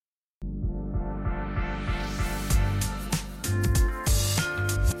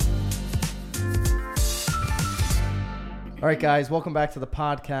All right, guys, welcome back to the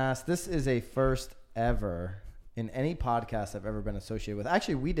podcast. This is a first ever in any podcast I've ever been associated with.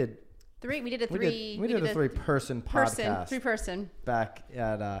 Actually, we did a three-person podcast. Three-person. Back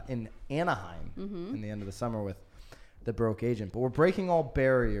at in Anaheim in the end of the summer with the Broke Agent. But we're breaking all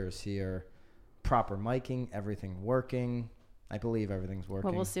barriers here. Proper miking, everything working. I believe everything's working.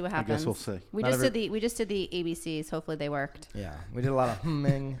 Well, we'll see what happens. I guess we'll see. We just did the ABCs. Hopefully they worked. Yeah, we did a lot of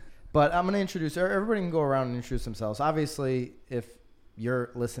humming. But I'm going to introduce, everybody can go around and introduce themselves. Obviously, if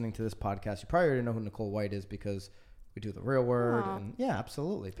you're listening to this podcast, you probably already know who Nicole White is because we do the real word. And yeah,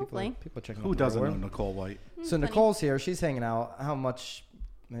 absolutely. People checking out Who the doesn't real know word. Nicole White? So Nicole's here. She's hanging out. How much,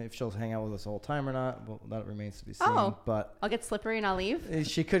 if she'll hang out with us the whole time or not, well, that remains to be seen. Oh, but I'll get slippery and I'll leave.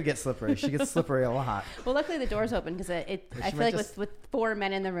 she could get slippery. She gets slippery a lot. Well, luckily the door's open because I feel like with four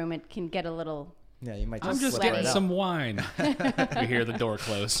men in the room, it can get a little... Yeah, you might I'm just just slip getting right some wine. We hear the door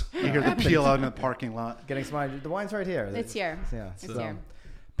close. You hear the peel out in the parking lot. Getting some wine. The wine's right here. It's here. Yeah, It's here.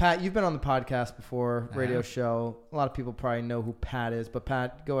 Pat, you've been on the podcast before, radio show. A lot of people probably know who Pat is, but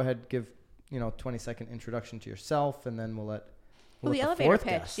Pat, go ahead, give 20-second introduction to yourself, and then we'll let the elevator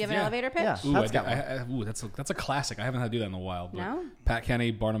pitch. Do you have an elevator pitch? Yeah, Ooh, Pat's got one. that's a classic. I haven't had to do that in a while. But No? Pat Kenny,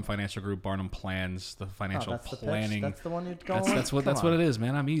 Barnum Financial Group, Barnum Plans, the financial that's planning. That's the one you're going That's what it is,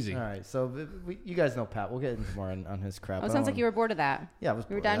 man. I'm easy. All right, so you guys know Pat. We'll get into more on his crap. Oh, it sounds like you were bored of that. Yeah, I was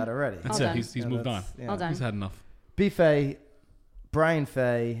You were bored of done? that already. That's All it. done. He's moved on. All done. He's had enough. B. Fay, Brian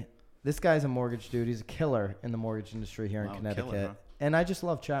Fay. This guy's a mortgage dude. He's a killer in the mortgage industry here in Connecticut. Killer, huh? And I just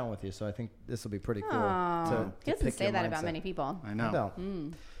love chatting with you, so I think this will be pretty cool. Oh, he doesn't pick say your that about mindset. many people. I know.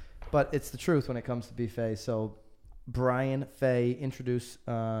 No. But it's the truth when it comes to B. Fay. So, Brian Fay, introduce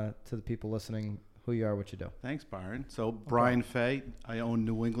to the people listening who you are, what you do. Thanks, Byron. So, Brian Fay. I own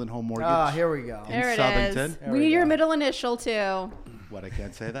New England Home Mortgage. Ah, here we go. In There it Southington. is. There We we need your go. middle initial, too. What, I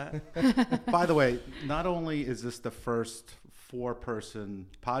can't say that? By the way, not only is this the first 4-person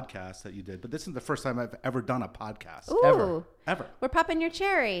podcast that you did, but this is the first time I've ever done a podcast. Ooh. Ever. We're popping your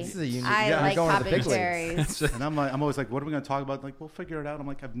cherry. This is a unique- I yeah, like going to the popping big leagues. cherries. And I'm always like, what are we going to talk about? Like, we'll figure it out. I'm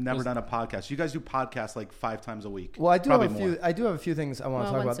like, I've never done a podcast. You guys do podcasts like 5 times a week. Well, I do Probably have a more. few. I do have a few things I want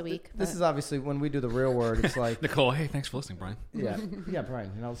to talk once about. a week, This but- is obviously when we do the real word. It's like, Nicole, hey, thanks for listening, Brian. yeah, Brian.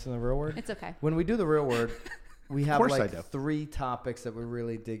 You know, listen to the real word. It's okay. When we do the real word, we have course I like do. 3 topics that we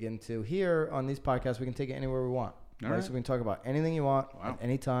really dig into. Here on these podcasts, we can take it anywhere we want. Right? right. So we can talk about anything you want at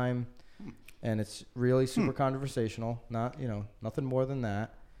any time, and it's really super conversational. Not nothing more than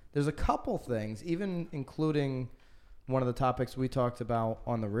that. There's a couple things, even including one of the topics we talked about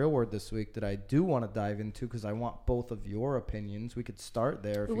on the real word this week that I do want to dive into because I want both of your opinions. We could start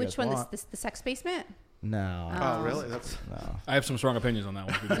there. If Which you guys one? want. The sex basement? No. Oh, really? That's. No. I have some strong opinions on that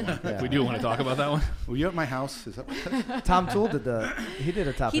one. Yeah. We do want to talk about that one. Were you at my house? Is that? Tom Toole did he did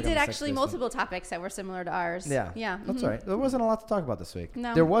a topic. He on did the sex actually basement. multiple topics that were similar to ours. Yeah. Yeah. That's mhm. right. There wasn't a lot to talk about this week.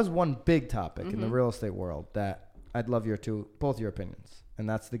 No. There was one big topic in the real estate world that I'd love both your opinions. And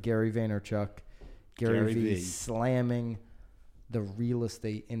that's the Gary Vaynerchuk, Gary V slamming the real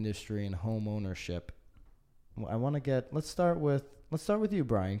estate industry and home ownership. Well, I want to let's start with you,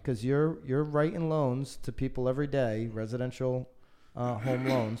 Brian, because you're writing loans to people every day, residential home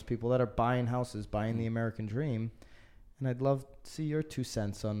loans, people that are buying houses, buying the American dream. And I'd love to see your 2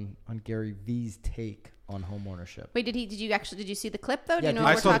 cents on Gary V's take on home ownership. Wait, did you see the clip though? Do Yeah, you know I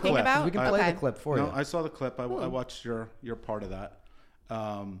what we're saw the talking clip. about? We can play Okay. the clip for No, you. I saw the clip. I watched your part of that.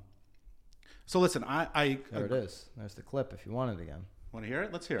 So listen, I There it is. There's the clip if you want it again. Want to hear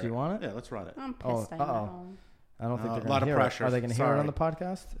it? Let's hear it. Do you want it? Yeah, let's run it. I'm Oh, pissed. I uh-oh. know. I don't think A they're going lot to of hear pressure. it. Are they going to hear it on Sorry. the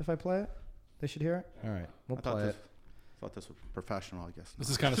podcast if I play it? They should hear it? All right. We'll I thought play this, it. thought this was professional, I guess. This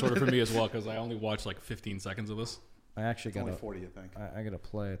is kind of sort of for me as well because I only watched like 15 seconds of this. I actually It's got only to 40, I think. I got to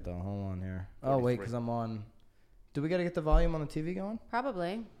play it though. Hold on here. Oh, wait, 43. cuz I'm on. Do we got to get the volume on the TV going?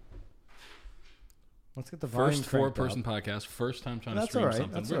 Probably. Let's get the volume First cranked 4-person up. podcast, first time trying to That's stream all right.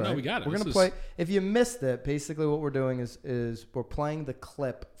 something. That's all right. No, we got it. We're This going to is- play. If you missed it, basically what we're doing is we're playing the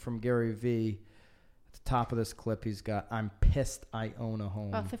clip from Gary V. At the top of this clip, he's got "I'm pissed I own a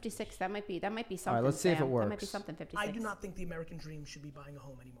home." Oh, 56. That might be something. right, let's see if Sam. it That might be works. something. 56. I do not think the American dream should be buying a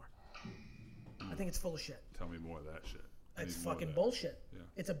home anymore. I think it's full of shit. Tell me more of that shit. I It's need more of fucking that. bullshit. Yeah.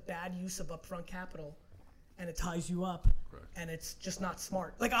 It's a bad use of upfront capital, and it ties you up, Correct. and it's just not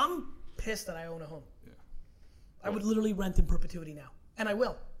smart. Like, I'm pissed that I own a home. Yeah. I would literally rent in perpetuity now, and I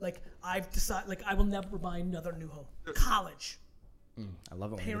will. Like, I've decided, like, I will never buy another new home. College. I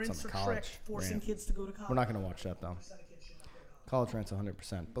love it when he gets on Parents the are college. tricked, forcing rant. kids to go to college. We're not going to watch that though. College rant's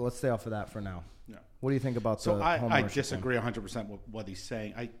 100%. But let's stay off of that for now. Yeah. What do you think about So the I homeownership thing? disagree 100% with what he's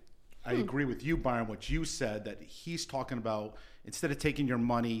saying. I agree with you, Byron, what you said, that he's talking about instead of taking your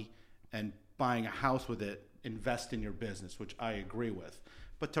money and buying a house with it, invest in your business, which I agree with.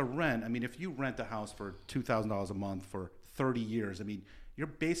 But to rent, I mean, if you rent a house for $2,000 a month for 30 years, I mean, you're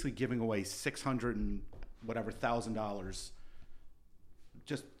basically giving away $600 and whatever $1,000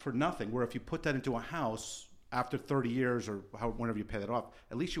 just for nothing. Where if you put that into a house after 30 years or whenever you pay that off,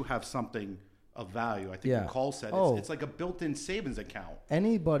 at least you have something of value. I think Nicole said it's like a built-in savings account.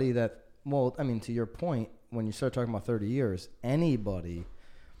 Anybody that, well, I mean, to your point, when you start talking about 30 years, anybody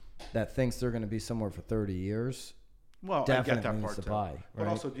that thinks they're going to be somewhere for 30 years, well, definitely I get that needs part to too. buy. Right? But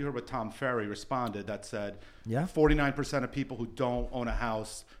also, you heard what Tom Ferry responded that said, 49% of people who don't own a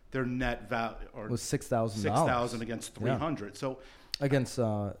house, their net value was $6,000. $6,000 against $300. Yeah. So against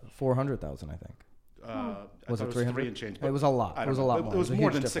 $400,000, I think. Was it 300 and change? It was a lot. It was a lot more. It was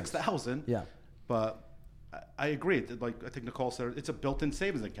more than difference. 6,000. Yeah. But I agree. Like I think Nicole said, it's a built-in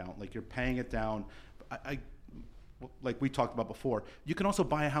savings account. Like you're paying it down. Like we talked about before, you can also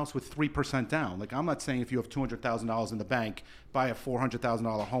buy a house with 3% down. Like I'm not saying if you have $200,000 in the bank, buy a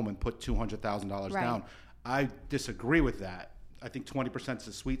 $400,000 home and put $200,000 down. I disagree with that. I think 20% is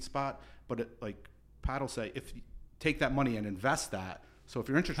a sweet spot. But like Pat will say, if you take that money and invest that. So if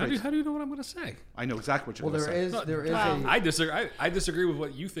your interest rates, how do you know what I'm going to say? I know exactly what you're going to say. There is. I disagree. I disagree with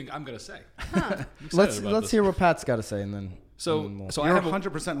what you think I'm going to say. Huh. Let's hear what Pat's got to say, and then. So you're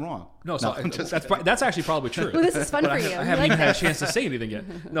 100% wrong. No, so that's actually probably true. Well, this is fun for you. I haven't even had a chance to say anything yet.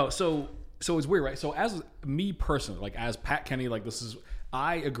 No, so it's weird, right? So as me personally, like as Pat Kenny, like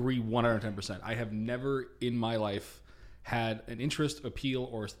I agree 110%. I have never in my life had an interest, appeal,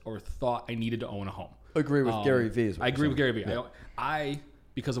 or thought I needed to own a home. Agree with Gary Vee. I agree with Gary Vee. Yeah. I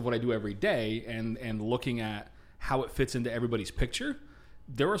because of what I do every day and looking at how it fits into everybody's picture.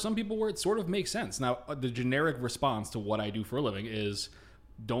 There are some people where it sort of makes sense. Now, the generic response to what I do for a living is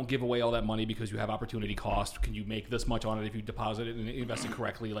don't give away all that money because you have opportunity cost. Can you make this much on it if you deposit it and invest it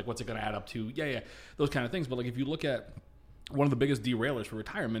correctly? Like, what's it going to add up to? Yeah, those kind of things. But like, if you look at one of the biggest derailers for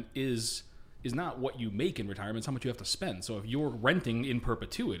retirement is not what you make in retirement, it's how much you have to spend. So if you're renting in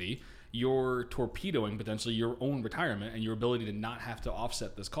perpetuity, you're torpedoing potentially your own retirement and your ability to not have to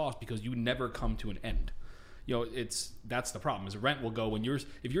offset this cost because you never come to an end. You know, that's the problem. Is rent will go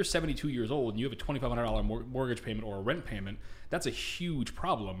if you're 72 years old and you have a $2,500 mortgage payment or a rent payment, that's a huge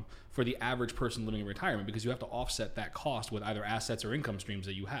problem for the average person living in retirement because you have to offset that cost with either assets or income streams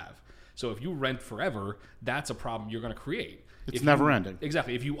that you have. So if you rent forever, that's a problem you're going to create. It's never ending.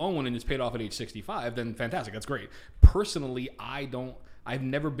 Exactly. If you own and it's paid off at age 65, then fantastic. That's great. Personally, I've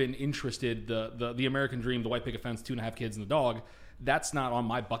never been interested. The American dream, the white picket fence, 2.5 kids and the dog. That's not on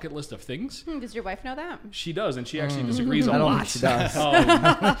my bucket list of things. Does your wife know that? She does, and she actually disagrees a lot. I don't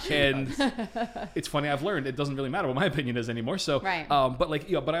think she does. And it's funny. I've learned it doesn't really matter what my opinion is anymore. So, right.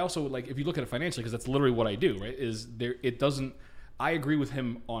 But I also like if you look at it financially, because that's literally what I do. Right? It doesn't. I agree with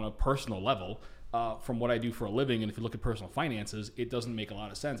him on a personal level. From what I do for a living, and if you look at personal finances, it doesn't make a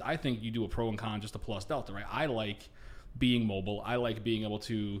lot of sense. I think you do a pro and con, just a plus delta. Right? I like being mobile. I like being able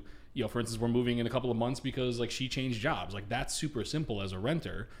to. For instance, we're moving in a couple of months because like she changed jobs. Like that's super simple as a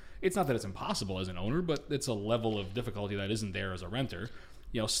renter. It's not that it's impossible as an owner, but it's a level of difficulty that isn't there as a renter.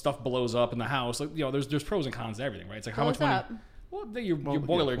 Stuff blows up in the house. Like there's pros and cons to everything, right? It's like how much money. Well, your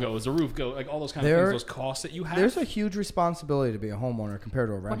boiler goes, the roof goes, like all those kind of things, those costs that you have. There's a huge responsibility to be a homeowner compared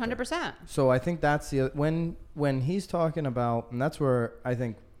to a renter. 100%. So I think that's when he's talking about, and that's where I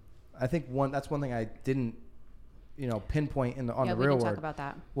think that's one thing I didn't. Pinpoint on the real world talk about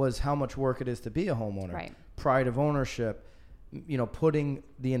that. Was how much work it is to be a homeowner. Right. Pride of ownership, putting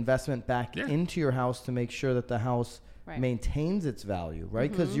the investment back into your house to make sure that the house maintains its value,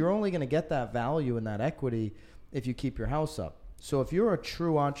 right? Because you're only going to get that value and that equity if you keep your house up. So if you're a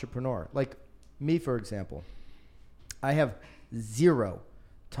true entrepreneur, like me, for example, I have 0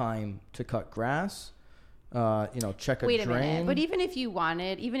 time to cut grass. Check a drain. Wait a minute. But even if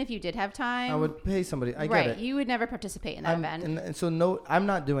you did have time, I would pay somebody. I get it. You would never participate in that event. And so I'm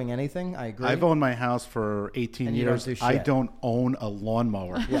not doing anything. I agree. I've owned my house for 18 years. I don't own a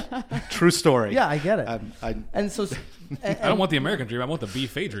lawnmower. Yeah. True story. Yeah, I get it. I don't want the American dream. I want the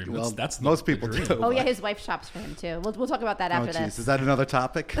buffet dream. Well, that's most people dream. do. Oh yeah, his wife shops for him too. We'll talk about that after this. Is that another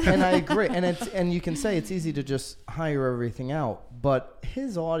topic? And I agree. And you can say it's easy to just hire everything out, but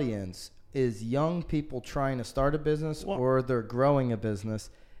his audience is young people trying to start a business or they're growing a business.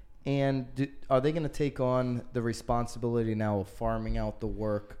 And are they going to take on the responsibility now of farming out the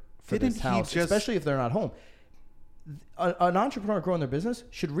work for this house, especially if they're not home? An entrepreneur growing their business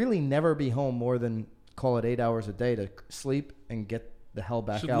should really never be home more than, call it 8 hours a day to sleep and get the hell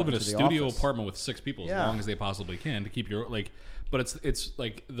back out into the office. Should live in a studio apartment with 6 people as long as they possibly can to keep your but it's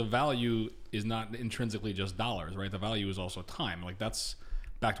like the value is not intrinsically just dollars, right? The value is also time. Like that's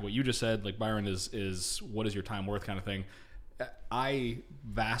back to what you just said, like Byron is what is your time worth kind of thing. I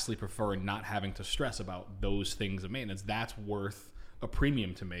vastly prefer not having to stress about those things of maintenance. That's worth a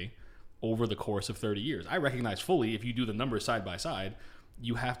premium to me over the course of 30 years. I recognize fully if you do the numbers side by side,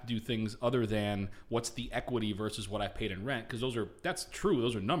 you have to do things other than what's the equity versus what I paid in rent, because that's true,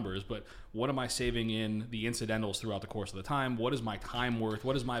 those are numbers, but what am I saving in the incidentals throughout the course of the time? What is my time worth?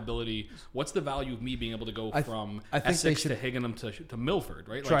 What is my ability? What's the value of me being able to go from Essex to Higginham to Milford,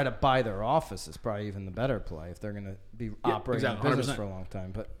 right? Try to buy their office is probably even the better play if they're going to be operating a business 100%. For a long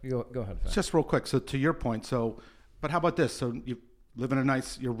time. But go ahead. Just real quick. So to your point, but how about this? So you live in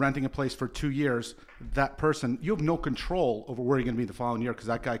you're renting a place for 2 years. That person, you have no control over where you're going to be the following year because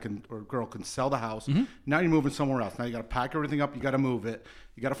that guy or girl can sell the house. Mm-hmm. Now you're moving somewhere else. Now you got to pack everything up. You got to move it.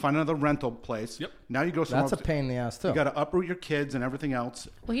 You got to find another rental place. Yep. Now you go somewhere else. That's a pain in the ass too. You got to uproot your kids and everything else.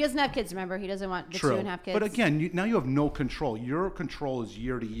 Well, he doesn't have kids. Remember, he doesn't want the 2.5 kids. But again, now you have no control. Your control is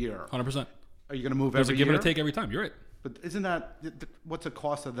year to year. 100%. Are you going to move There's every year? There's a give year? and a take every time. You're right. But isn't that what's the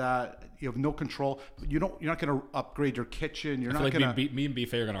cost of that? You have no control. You're not going to upgrade your kitchen. You're not going to. Me and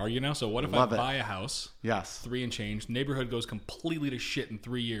BFA are going to argue now. So what if I buy a house? Yes. 3 and change. Neighborhood goes completely to shit in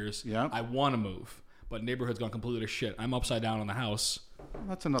 3 years. Yeah. I want to move, but neighborhood's gone completely to shit. I'm upside down on the house. Well,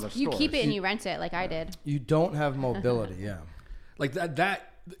 that's another story. You keep it and you rent it, like I did. You don't have mobility. Yeah. Like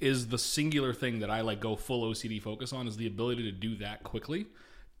that is the singular thing that I go full OCD focus on, is the ability to do that quickly.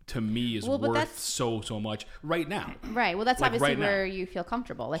 To me is worth so much right now. Right. Well, that's obviously where you feel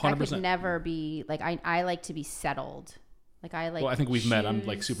comfortable. Like 100%. I could never be like I like to be settled. Like I like. Well, I think we've shoes. met. I'm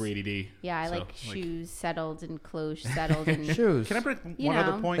like super ADD. Yeah, I like shoes settled and clothes settled and shoes. Can I bring one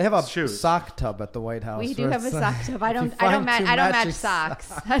other point? They have a sock tub at the White House. We do have a sock tub. I don't match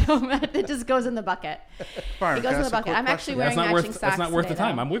socks. I don't match. It just goes in the bucket. Byron, it goes in the bucket. I'm actually wearing matching socks. That's not worth today, the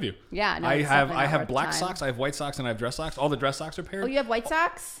time. though. I'm with you. Yeah, no, I have black socks. I have white socks, and I have dress socks. All the dress socks are paired. Oh, you have white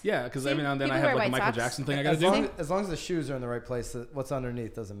socks? Yeah, because every now and then I have like a Michael Jackson thing I got to do. As long as the shoes are in the right place, what's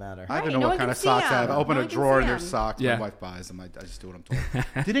underneath doesn't matter. I don't know what kind of socks I have. I open a drawer and there's socks. My wife buys them. I just do what I'm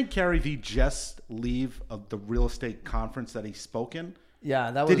told. Didn't Gary Vee just leave the real estate conference that he spoke in?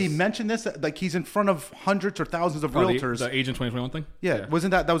 Yeah, that was. Did he mention this? Like he's in front of hundreds or thousands of realtors. The Agent 2021 thing? Yeah.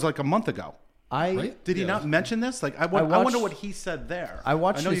 Wasn't that was like a month ago? Did he not mention this? Like I wonder what he said there. I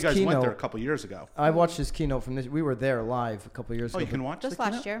watched. I know his you guys keynote. went there a couple years ago. I watched his keynote from this. We were there live a couple years ago. You can watch just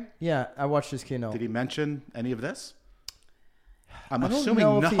last year. Yeah, I watched his keynote. Did he mention any of this? I'm I don't assuming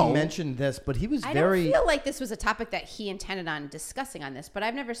know no. if he mentioned this, but he was very. I don't feel like this was a topic that he intended on discussing on this, but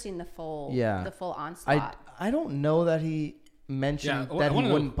I've never seen the full onslaught. I don't know that he mentioned that he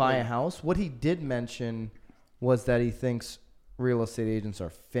wouldn't buy a house. What he did mention was that he thinks real estate agents are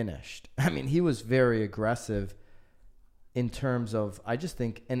finished. I mean, he was very aggressive in terms of, I just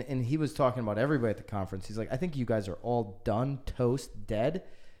think, and he was talking about everybody at the conference. He's like, I think you guys are all done, toast, dead.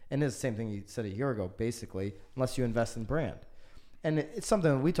 And it's the same thing he said a year ago, basically, unless you invest in brand. And it's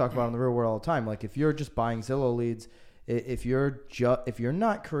something that we talk about in the real world all the time. Like if you're just buying Zillow leads, if you're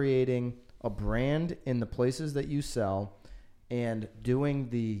not creating a brand in the places that you sell and doing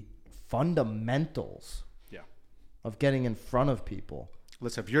the fundamentals of getting in front of people.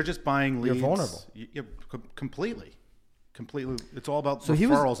 Listen, if you're just buying leads, you're vulnerable. You're completely. It's all about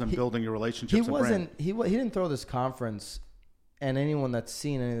referrals and building your relationships. He didn't throw this conference. And anyone that's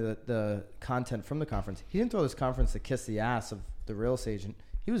seen any of the content from the conference, he didn't throw this conference to kiss the ass of the real estate agent.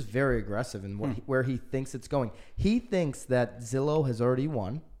 He was very aggressive in where he thinks it's going. He thinks that Zillow has already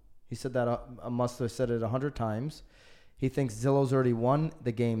won. He said that I must have said it 100 times. He thinks Zillow's already won.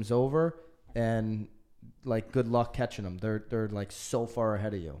 The game's over, and like good luck catching them. They're like so far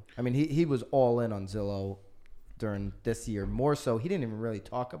ahead of you. I mean, he was all in on Zillow during this year, more so. He didn't even really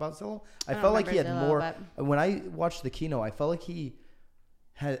talk about Zillow. I felt like he had Zillow, more. When I watched the keynote, I felt like he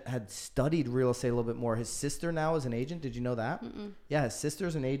had studied real estate a little bit more. His sister now is an agent. Did you know that? Mm-mm. Yeah, his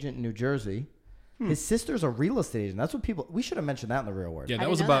sister's an agent in New Jersey. His sister's a real estate agent. That's what we should have mentioned that in the real world. Yeah, that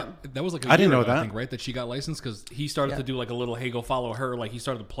was like I didn't know that. I think, right? That she got licensed because he started to do like a little, hey, go follow her. Like he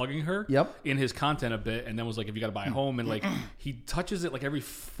started plugging her in his content a bit, and then was like, if you got to buy a home, and like he touches it like every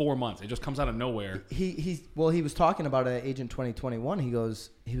 4 months. It just comes out of nowhere. He was talking about it at Agent 2021. He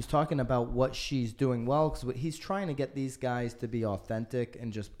was talking about what she's doing well because he's trying to get these guys to be authentic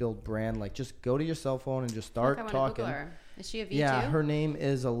and just build brand. Like just go to your cell phone and just start talking. Google her. Is she a V Yeah, too? her name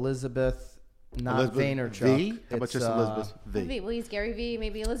is Elizabeth. Not Vaynerchuk. V? How about just Elizabeth V? Well, he's Gary V.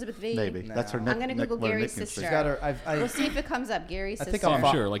 Maybe Elizabeth V. Maybe. No. That's her I'm going to Google Gary's sister. She's got her. We'll see if it comes up. Gary's sister. I think I'm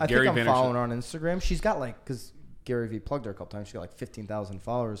Vaynerchuk. following her on Instagram. She's got because Gary V plugged her a couple times. She got like 15,000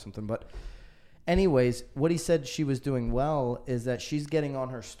 followers or something. But anyways, what he said she was doing well is that she's getting on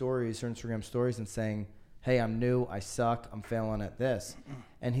her stories, her Instagram stories, and saying, hey, I'm new, I suck, I'm failing at this.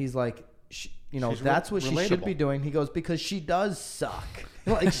 And he's like, that's what she should be doing. He goes, because she does suck.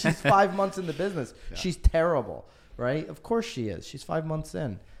 Like, she's 5 months in the business. Yeah. She's terrible, right? Of course she is. She's 5 months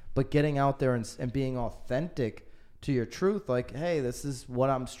in. But getting out there and being authentic to your truth, like, hey, this is what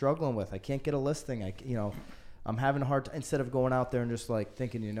I'm struggling with. I can't get a listing. I'm having a hard time, instead of going out there and just like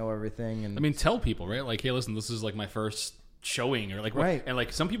thinking you know everything. And I mean, tell people, right? Like, hey, listen, this is like my first showing, or like, right. And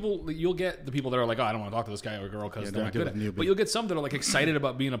like some people, you'll get the people that are like, oh, I don't want to talk to this guy or girl because they're not good at it. But you'll get some that are like excited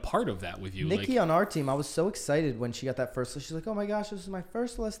about being a part of that with you. Nikki on our team, I was so excited when she got that first list. She's like, oh my gosh, this is my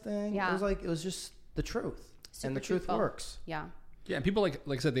first listing. Yeah. It was just the truth. Super and the truth works. Yeah. Yeah, and people like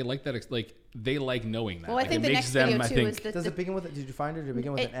I said, they like that. Like they like knowing that. Well, I think the next video too is does it begin with? Did you find it? Did it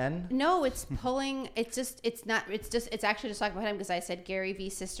begin with an N? No, it's pulling. It's actually just talking about him because I said Gary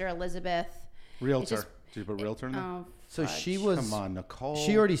V's sister Elizabeth. Realtor. Did you put realtor in there? Oh, so she was. Come on, Nicole.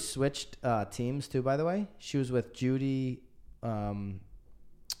 She already switched teams too. By the way, she was with Judy.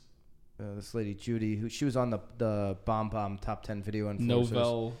 This lady Judy, who she was on the Bomb top 10 video influencers.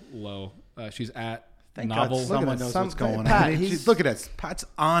 Novell Low. She's at. Thank Novel. God someone knows what's going on. Pat, look at this. Pat's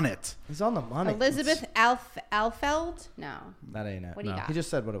on it. He's on the money. Elizabeth Alfeld? No. That ain't it. What do you got? He just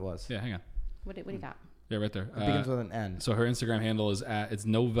said what it was. Yeah, hang on. What do you got? Yeah, right there. It begins with an N. So her Instagram handle is it's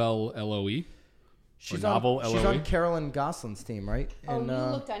Novell LOE. She's on Carolyn Gosselin's team, right? Oh, you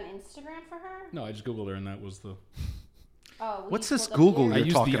looked on Instagram for her? No, I just Googled her and that was the... Oh, what's this Google you're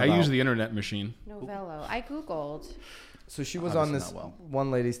talking about? I use the internet machine. Novello. I Googled. So she was on this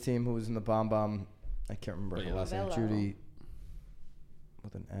one lady's team who was in the Bomb. I can't remember her last name. Judy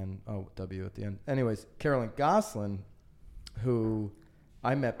with an N. Oh, W at the end. Anyways, Carolyn Gosselin, who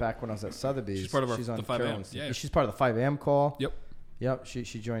I met back when I was at Sotheby's. She's part of the 5 a.m. Yeah. She's part of the 5 a.m. call. Yep. She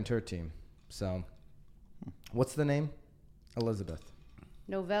joined her team. So, what's the name? Elizabeth.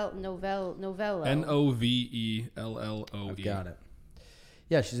 Novello. Novelloo. I've got it.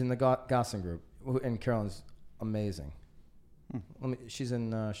 Yeah, she's in the Gosselin group, and Carolyn's amazing. She's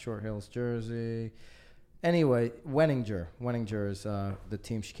in Short Hills, Jersey. Anyway, Wenninger is the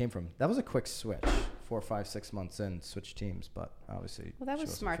team she came from. That was a quick switch. 4, 5, 6 months in, switch teams, but obviously. Well, that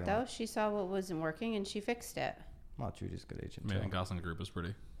was smart though. She saw what wasn't working and she fixed it. Well, Judy's a good agent. I think Gosselin Group is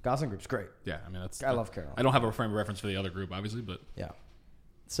pretty. Gosselin Group's great. Yeah, I mean I love Carolyn. I don't have a frame of reference for the other group, obviously, but yeah.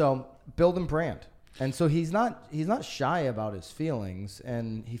 So building brand, and so he's not shy about his feelings,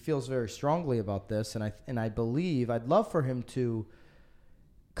 and he feels very strongly about this, and I believe I'd love for him to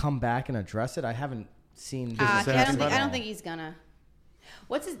come back and address it. I haven't seen. I don't think he's gonna.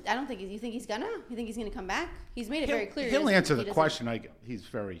 I don't think. You think he's gonna? You think he's gonna come back? He's made it very clear. He'll answer the question. He's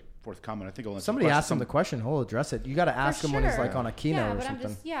very forthcoming. I think he'll answer. Somebody asked him the question. He'll address it. You got to ask him when he's like on a keynote or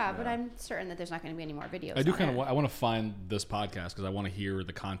something. But I'm certain that there's not going to be any more videos. I do kind of. I want to find this podcast because I want to hear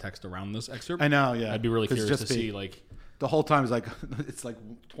the context around this excerpt. I know. Yeah, I'd be really curious to see like the whole time is like it's like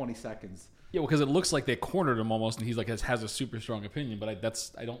 20 seconds. Yeah, well, because it looks like they cornered him almost, and he's like has a super strong opinion, but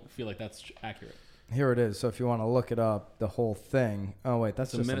I don't feel like that's accurate. Here it is. So if you want to look it up, the whole thing. Oh wait,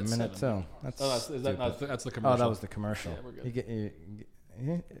 that's just a minute too. That's the commercial. Oh, that was the commercial. Yeah, we're good. You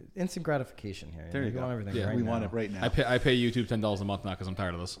get instant gratification here. There you go. Want everything right we now. Want it right now. I pay YouTube $10 a month now because I'm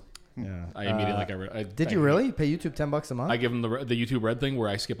tired of this. Yeah, I immediately did you really pay YouTube $10 a month? I give them the YouTube Red thing where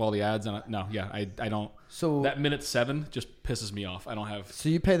I skip all the ads and I don't. So that minute 7 just pisses me off. I don't have. So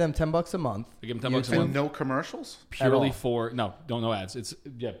you pay them $10 a month. I give them $10 a month. And no commercials. Purely for no ads. It's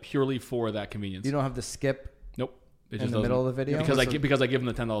purely for that convenience. You don't have to skip. Nope. It in the middle of the video because I give them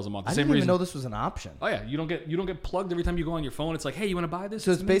the $10 a month. I didn't even know this was an option. Oh yeah, you don't get plugged every time you go on your phone. It's like, hey, you want to buy this?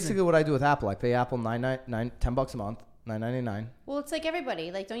 So it's basically what I do with Apple. I pay Apple $10 a month. $9.99. Well, it's like everybody.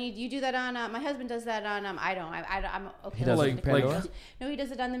 Like, don't you do that on? My husband does that on. I don't. I'm okay. He does like Pandora. No, he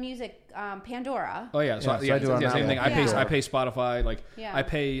does it on the music Pandora. Oh yeah, so I do it on same thing. I pay Spotify. Like I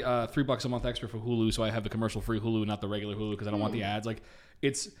pay $3 a month extra for Hulu, so I have the commercial free Hulu, not the regular Hulu, because I don't want the ads. Like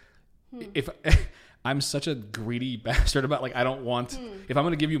it's if. I'm such a greedy bastard about I don't want if I'm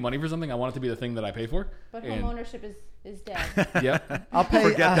going to give you money for something, I want it to be the thing that I pay for. But home ownership is dead. Yep. I'll pay.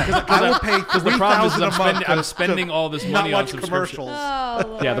 Forget that. I will pay because the problem is I'm spending all this money on commercials.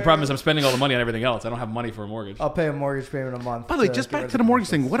 Oh, yeah, the problem is I'm spending all the money on everything else. I don't have money for a mortgage. I'll pay a mortgage payment a month. By the way, just back to the mortgage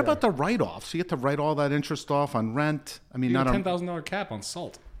thing. What about the write-offs? You get to write all that interest off on rent. I mean, not a $10,000 cap on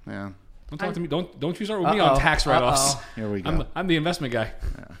salt. Yeah. Don't talk to me. Don't you start with me on tax write-offs. Here we go. I'm the investment guy.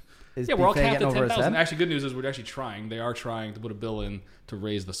 Yeah. We're all capped at 10,000. Actually, good news is we're actually trying. They are trying to put a bill in to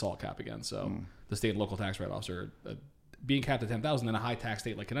raise the salt cap again. So the state and local tax write-offs are being capped at 10,000 in a high tax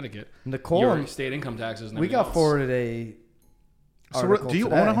state like Connecticut. Nicole, your state income taxes. And we got forwarded a. So do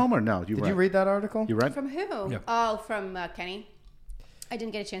you own a home or no? Did you read that article? You read from who? Yeah. Oh, from Kenny. I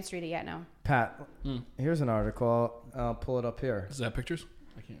didn't get a chance to read it yet. No. Pat, here's an article. I'll pull it up here. Is that pictures?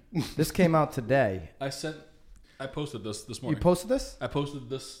 I can't. This came out today. I posted this morning. You posted this? I posted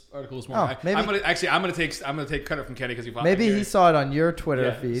this article this morning. Maybe, I'm gonna take credit from Kenny because he. Maybe he saw it on your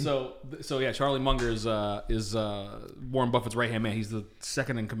Twitter feed. So yeah, Charlie Munger is Warren Buffett's right hand man. He's the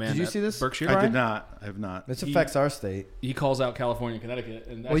second in command. Did you see this, Berkshire? Brian? I did not. I have not. This affects our state. He calls out California and Connecticut.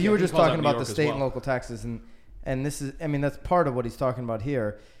 And well, you were just talking about the state and local taxes, and this is, I mean, that's part of what he's talking about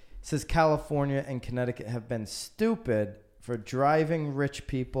here. It says California and Connecticut have been stupid for driving rich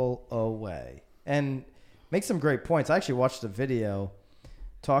people away, and makes some great points. I actually watched a video,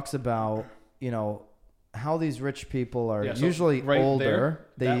 talks about, how these rich people are usually right older.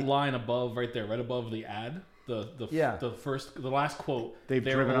 There, that line above, right there, right above the ad, the last quote. They've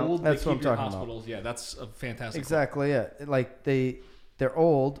they're driven old. out. That's they what keep I'm your talking hospitals. Yeah, that's a fantastic. Exactly it. Like they're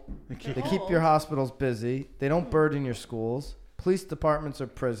old. They keep your hospitals busy. They don't burden your schools. Police departments or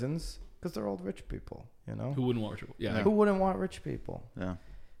prisons because they're old rich people. Who wouldn't want rich people? Yeah. Who wouldn't want rich people? Yeah.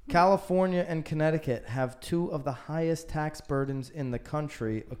 California and Connecticut have two of the highest tax burdens in the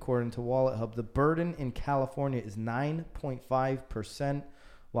country, according to Wallet Hub. The burden in California is 9.5%,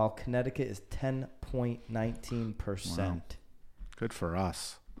 while Connecticut is 10.19%. Wow. Good for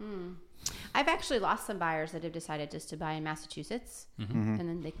us. I've actually lost some buyers that have decided just to buy in Massachusetts, and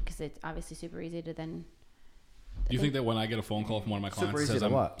then because it's obviously super easy to then. Do you think that when I get a phone call from one of my clients that says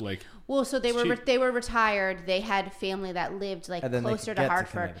I'm like, well, so they were retired. They had family that lived like closer to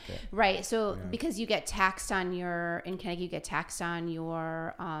Hartford, right? So because you get taxed on in Connecticut, you get taxed on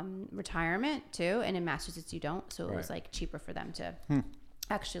your retirement too, and in Massachusetts you don't. So it was like cheaper for them to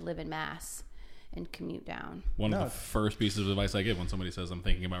actually live in Mass and commute down. One of the first pieces of advice I give when somebody says I'm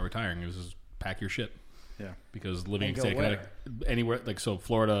thinking about retiring is just pack your shit. Yeah, because living in state Connecticut, anywhere like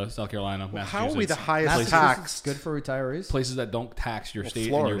Florida, South Carolina, Massachusetts. How are we the highest tax? Good for retirees. Places that don't tax your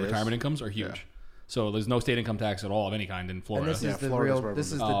state and your retirement incomes are huge. Yeah. So there's no state income tax at all of any kind in Florida. And this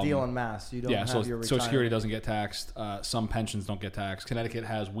is the deal in Mass. You don't have your retirement. Social Security doesn't get taxed. Some pensions don't get taxed. Connecticut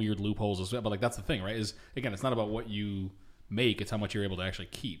has weird loopholes as well. But like that's the thing, right? Is again, it's not about what you make; it's how much you're able to actually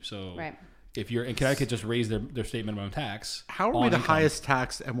keep. So right. If you're in Connecticut, just raise their state minimum tax. How are we the highest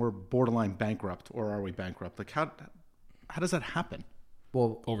taxed and we're borderline bankrupt, or are we bankrupt? Like how does that happen?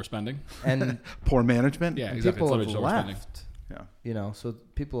 Well, overspending and poor management. Yeah, exactly. People have left. Yeah, so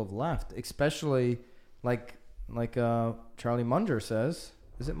people have left, especially like Charlie Munger says.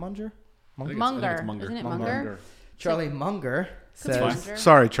 Is it Munger? Munger. Isn't it Munger? Charlie Munger says.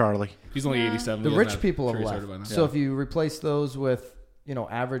 Sorry, Charlie. He's only 87. The rich people have left. So if you replace those with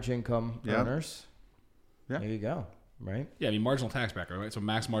average income earners. Yeah. There you go. Right. Yeah, I mean marginal tax bracket, right? So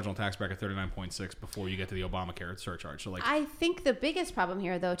max marginal tax bracket 39.6 before you get to the Obamacare surcharge. So I think the biggest problem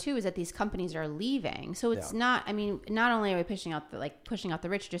here though too is that these companies are leaving. So it's not. I mean, not only are we pushing out the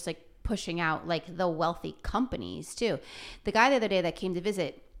rich, just like pushing out like the wealthy companies too. The guy the other day that came to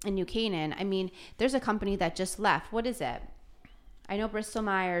visit in New Canaan. I mean, there's a company that just left. What is it? I know Bristol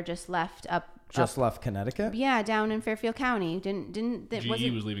Myers just left left Connecticut? Yeah, down in Fairfield County.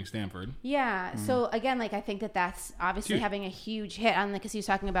 GE was leaving Stanford. Yeah. So again, like I think that's obviously having a huge hit on because he was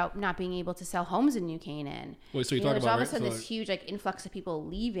talking about not being able to sell homes in New Canaan. Wait, so you're talking about all of a sudden this huge like influx of people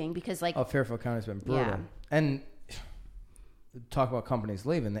leaving because like Fairfield County's been brutal. Yeah. And talk about companies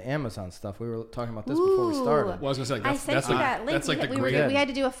leaving, the Amazon stuff. We were talking about this before we started. Well, I was going to say, like, that's like the great. We had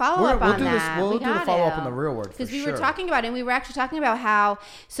to do a follow-up on that. We'll do the follow-up in the real world because we were talking about it, and we were actually talking about how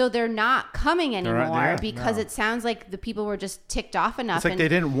so they're not coming anymore because it sounds like the people were just ticked off enough. It's like they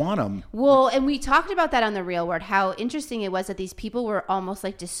didn't want them. Well, and we talked about that on the real world, how interesting it was that these people were almost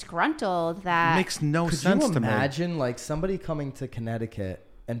like disgruntled. That makes no sense to me. Could you imagine like somebody coming to Connecticut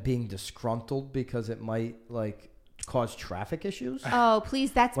and being disgruntled because it might like cause traffic issues? Oh,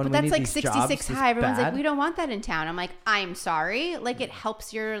 please. That's like 66 high. Everyone's like, we don't want that in town. I'm like, I'm sorry. Like it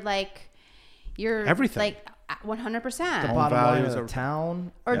helps your everything. Like 100%. The bottom line of the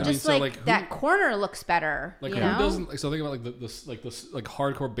town. Or just that corner looks better. Like who doesn't so think about like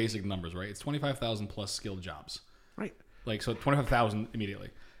hardcore basic numbers, right? It's 25,000 plus skilled jobs. Right. Like so 25,000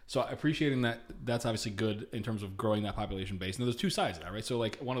 immediately. So appreciating that's obviously good in terms of growing that population base. And there's two sides of that, right? So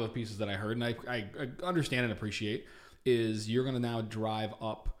like one of the pieces that I heard and I understand and appreciate is you're going to now drive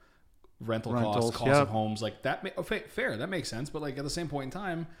up costs of homes like that. Fair, that makes sense. But like at the same point in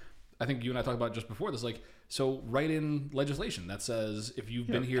time, I think you and I talked about just before this. Like so, write in legislation that says if you've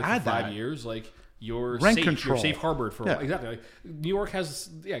been here for 5 years, like you're rent safe, control. you're safe harbored for exactly. Like, New York has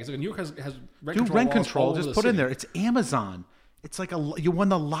New York has rent control. Just put in there. It's Amazon. It's like you won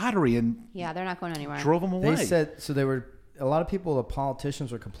the lottery and they're not going anywhere. Drove them away. They said so. They were a lot of people, the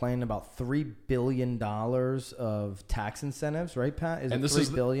politicians, are complaining about $3 billion of tax incentives, right, Pat? Is and it this $3 is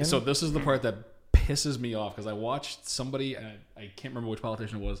billion? So this is the part that pisses me off because I watched somebody, and I can't remember which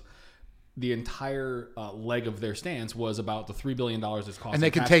politician it was. The entire leg of their stance was about the $3 billion it's costing. And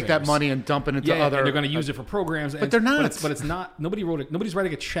they can take that money and dump it into other. And they're going to use it for programs. But they're not. But it's not. Nobody wrote it. Nobody's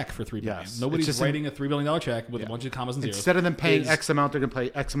writing a check for $3 billion. Yes. Nobody's writing a $3 billion check with a bunch of commas and zeros. Instead of them paying X amount, they're going to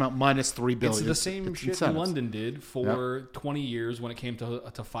pay X amount minus $3 billion. It's the same shit incentives. London did for 20 years when it came to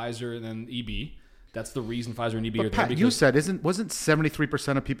Pfizer and then EB. That's the reason Pfizer and EB are there. Pat, you said wasn't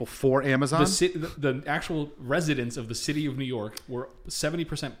 73% of people for Amazon? The actual residents of the city of New York were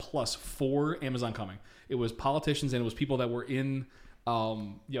 70% plus for Amazon coming. It was politicians and it was people that were in,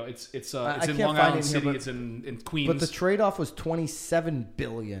 it's in Long Island City, it's in Queens. But the trade-off was $27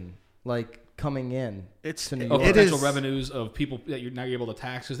 billion, coming in. It's to New of York. potential revenues of people that you're now able to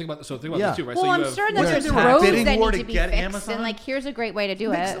tax. Because think about this too, right? Well, so I'm have, sure that there's there a roads bidding that war need to to be get fixed, Amazon? and here's a great way to do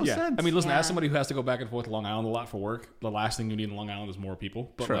Makes it. no sense. I mean, listen, Yeah. as somebody who has to go back and forth to Long Island a lot for work, the last thing you need in Long Island is more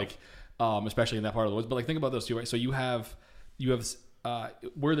people. But True. especially in that part of the woods. But think about those two, right? So you have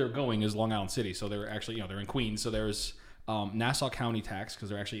where they're going is Long Island City. So they're actually, they're in Queens. So there's Nassau County tax because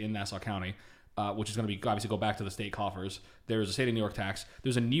they're actually in Nassau County. Which is going to be obviously go back to the state coffers. There's a state of New York tax.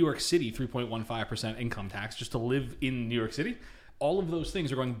 There's a New York City 3.15% income tax just to live in New York City. All of those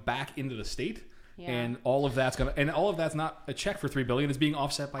things are going back into the state, and all of that's not a check for $3 billion. It's being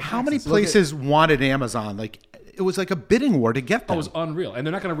offset by taxes. How many places wanted Amazon? It was like a bidding war to get them. It was unreal, and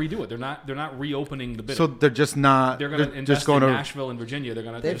they're not going to redo it. They're not reopening the bidding. So they're just not. They're going to invest in Nashville and Virginia. They're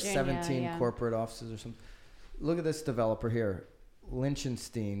going to. They have Virginia, 17 corporate offices or something. Look at this developer here,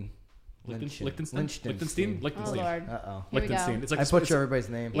 Liechtenstein. Liechtenstein. Oh, Lord. Uh-oh. Here we go. Liechtenstein. It's like I butcher everybody's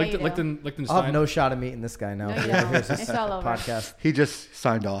name. Yeah, you do. Liechtenstein. I'll have no shot of meeting this guy now. No, you Yeah, don't. here's this It's all over. podcast. He just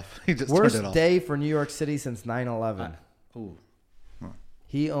signed off. He just Worst turned it off. day for New York City since 9/11. Ooh.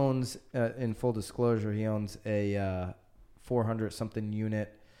 He owns, in full disclosure, he owns a 400-something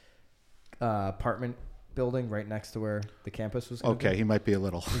unit apartment building right next to where the campus was. Okay, he might be a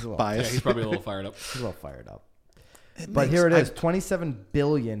little biased. Yeah, he's probably a little fired up. He's a little fired up. But here it is, $27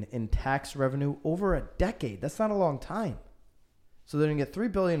 billion in tax revenue over a decade. That's not a long time. So they're gonna get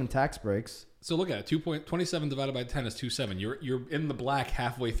 $3 billion in tax breaks. So look at it. 27 divided by 10 is 27. You're in the black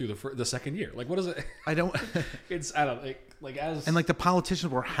halfway through the second year. What is it? I don't. I don't as And the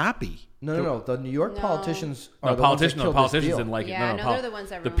politicians were happy. No. The New York No. politicians are politicians politicians didn't like it. Yeah, No, they're the ones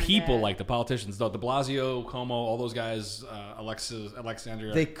that the ruined people it. like the politicians. The Blasio, Cuomo, all those guys,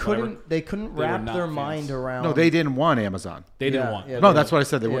 Alexandria. They whatever, couldn't were wrap not their fans. mind around. No, they didn't want Amazon. They didn't Yeah, want. yeah. No, that's what I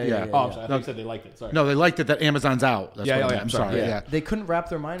said. They were. Yeah, Yeah. yeah, Oh, I'm sorry. I thought you said they liked it. Sorry. No, they liked it that Amazon's out. That's Yeah, what I yeah, meant. I'm I'm sorry. sorry. Yeah. Yeah. They couldn't wrap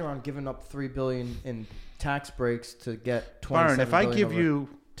their mind around giving up $3 billion in tax breaks to get $27 Byron, if I billion give over you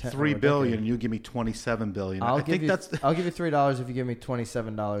over $3 a billion decade. and you give me $27 billion, I'll I give think you. that's I'll give you $3 if you give me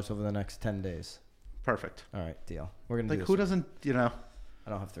 $27 over the next 10 days. perfect. All right, deal. We're gonna do this. Who doesn't? I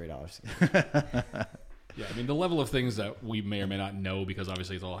don't have $3. Yeah, I mean the level of things that we may or may not know because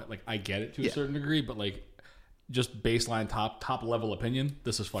obviously it's all I get it to a certain degree, but just baseline top level opinion,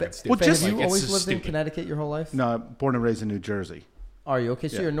 this is fucking stupid. Well, just- Have you it's always just lived in stupid. Connecticut your whole life? No, born and raised in New Jersey. Are you okay?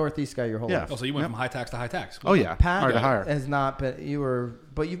 So Yeah. you're a Northeast guy your whole Yeah. life. Oh, so you went from high tax to high tax. Oh yeah, Pat higher to higher. has not been.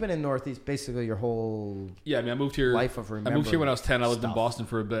 But you've been in Northeast basically your whole. Yeah, I mean I moved here. Life of I moved here when I was 10. I lived in stuff. Boston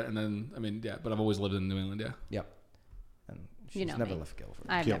for a bit, and then but I've always lived in New England. Yeah. Yep. And she's You know never me. left Guilford.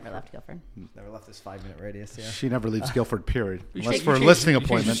 I've Guilford. never left Guilford. Never left this 5-minute radius. Yeah. She never leaves Guilford. Period, You unless changed- for a you listing changed- you changed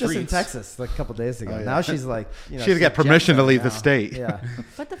appointment. She's just in Streets. Texas like a couple days ago. Oh, yeah. Now she's like, She had to get she's permission to jet leave the now. state. Yeah.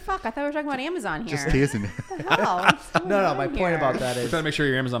 What the fuck? I thought we were talking about Amazon here. Just teasing. What the hell? What's going No. on My point here? about that We're is trying to make sure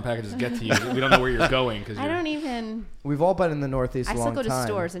your Amazon packages get to you. We don't know where you're going because I don't even. we've all been in the Northeast I a still long go to time.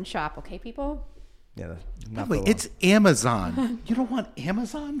 stores and shop. Okay, people. Yeah. Not Wait, for long. it's Amazon. You don't want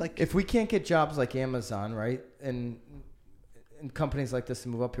Amazon? If we can't get jobs like Amazon, right, and companies like this to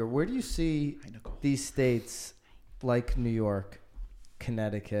move up here, where do you see these states like New York,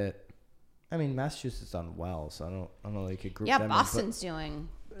 Connecticut? I mean, Massachusetts done well, so I don't know they could group Yeah, them in, but Boston's doing.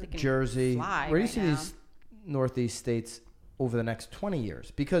 they can Jersey. fly Where do you right see now. these Northeast states over the next 20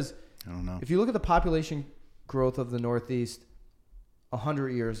 years? Because I don't know. if you look at the population growth of the Northeast 100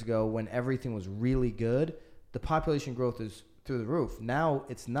 years ago when everything was really good, the population growth is through the roof. Now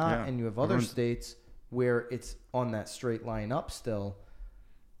it's not, Yeah. and you have other Everyone's- states where it's on that straight line up still.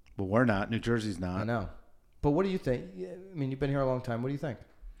 Well, we're not. New Jersey's I not. know. But what do you think? I mean, you've been here a long time. What do you think?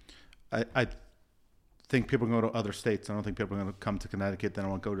 I think people can go to other states. I don't think people are going to come to Connecticut. They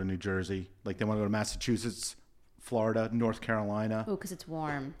don't want to go to New Jersey. Like they want to go to Massachusetts, Florida, North Carolina. Oh, because it's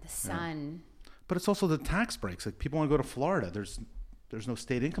warm. The sun. But it's also the tax breaks. Like people want to go to Florida. There's no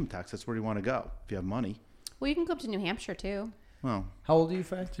state income tax. That's where you want to go if you have money. Well, you can go up to New Hampshire too. Well, How old are you,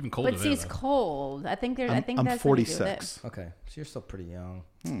 Faye? It's even colder But see, there, it's though. cold. I think there's. I think I'm that's something to do with it. 46. Okay, so you're still pretty young.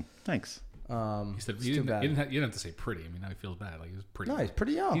 Thanks. He said, it's you too didn't, bad. you didn't have to say pretty. I mean, now he feels bad. Like, he was pretty. No, he's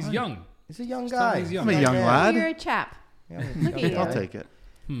pretty young. He's young. He's a young Still, guy. he's young. I'm a young man. lad. You're a chap. Yeah, Look at you. I'll take it.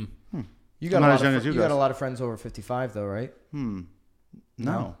 You I'm got, not a as lot young of, as you you got guys. a lot of friends over 55, though, right?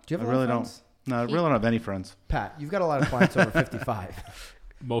 No. Do you have I a lot really of don't. friends? No, I really don't have any friends. Pat, you've got a lot of clients over 55.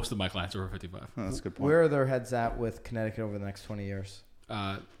 Most of my clients are over 55. Oh, that's a good point. Where are their heads at with Connecticut over the next 20 years?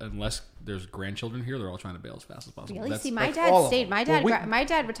 Unless there's grandchildren here, they're all trying to bail as fast as possible. Really? That's, See, my like dad all of stayed. them. My dad, Well, my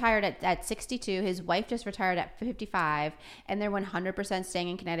dad retired at 62. His wife just retired at 55, and they're 100% staying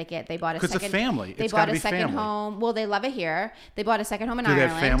in Connecticut. They bought a 'Cause second of family. They It's bought gotta a be second family. home. Well, they love it here. They bought a second home in Do they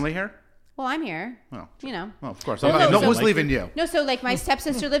Ireland. have family here? Well, I'm here. Oh. You know. Well, of course. Well, no, so- who's so- leaving you? No, so like my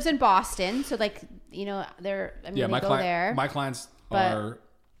stepsister lives in Boston, so like they're they yeah, go there. my clients But- are.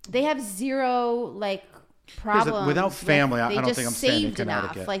 They have zero like problems. without with- family, I they don't just think I'm staying in saved enough.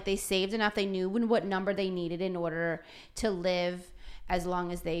 Connecticut. Like they saved enough. They knew what number they needed in order to live as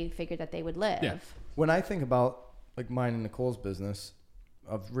long as they figured that they would live. Yeah. When I think about like mine and Nicole's business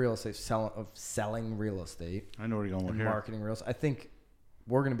of real estate, selling real estate I know where you're going with and here. marketing real estate, I think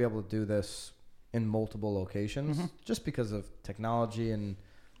we're going to be able to do this in multiple locations just because of technology and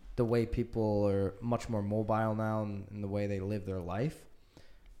the way people are much more mobile now and the way they live their life.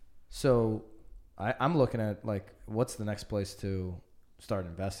 So I'm looking at like, what's the next place to start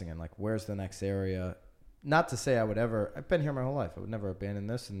investing in? Like, where's the next area? Not to say I've been here my whole life. I would never abandon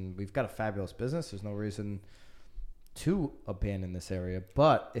this, and we've got a fabulous business. There's no reason to abandon this area.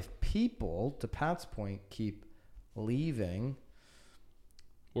 But if people, to Pat's point, keep leaving,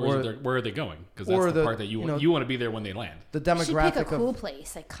 Where are they going? Because that's the part that you want to be there when they land. the You should demographic pick a cool of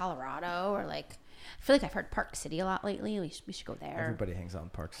place like Colorado or like. I feel like I've heard Park City a lot lately. We should go there. everybody hangs out in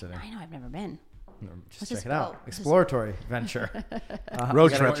Park City. I know I've never been. Just Let's check just it out. go. Exploratory venture. Road you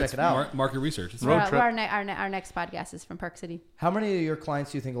gotta trip. go check it out. Market research. It's Well, Road trip. our next podcast is from Park City. How many of your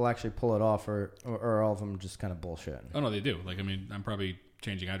clients do you think will actually pull it off, or all of them just kind of bullshit? Oh no, they do. Like, I mean, I'm probably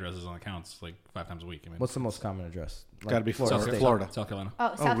changing addresses on accounts like 5 times a week. I mean, What's the most common address? Gotta be Florida South State. Florida. South Carolina.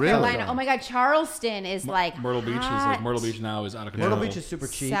 Oh, South really? Carolina. Oh my God, Charleston is like Myrtle Beach is hot. like Myrtle Beach now is out of control. Myrtle Beach is super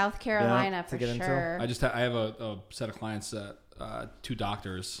cheap. South Carolina to for get into. sure. I have a set of clients that 2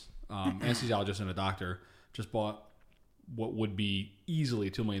 doctors, anesthesiologist and a doctor, just bought what would be easily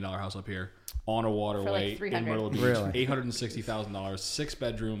a $2 million house up here on a waterway like in Myrtle Beach. Really? $860,000, 6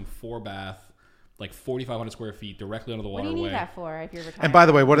 bedroom, 4 bath, like 4,500 square feet, directly under the What do waterway. you need that for if you're retired? And by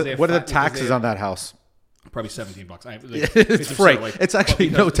the way, what Because they are have the because they taxes have- on that house? Probably $17. It's free. It's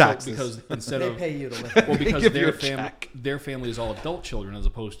actually no taxes. Because instead They of pay you to live. well, because give you a their check. their family is all adult children as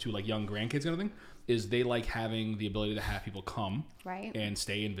opposed to like young grandkids and everything. Is they like having the ability to have people come Right. and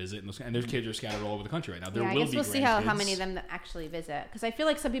stay and visit, and their kids are scattered all over the country right now. There Yeah, I will guess be we'll see how grandkids. many of them that actually visit. Because I feel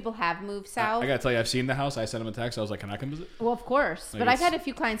like some people have moved south. I gotta tell you, I've seen the house. I sent them a text. I was like, "Can I come visit?" Well, of course. Like But I've it's- had a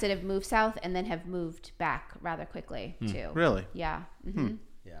few clients that have moved south and then have moved back rather quickly, too. Really? Yeah. Mm-hmm.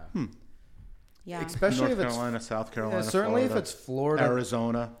 Yeah. Yeah. Especially North if it's Carolina, South Carolina, certainly Florida, if it's Florida.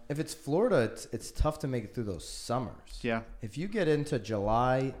 Arizona. If it's Florida, it's tough to make it through those summers. Yeah. If you get into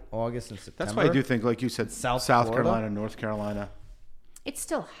July, August, and September, That's why I do think, like you said, South South Florida? Carolina, North Carolina. It's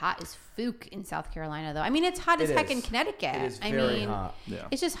still hot as fook in South Carolina, though. I mean, it's hot as It heck is. in Connecticut. It is I very mean, hot. Yeah.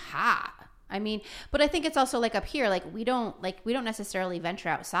 it's just hot. I mean, but I think it's also like up here, like we don't necessarily venture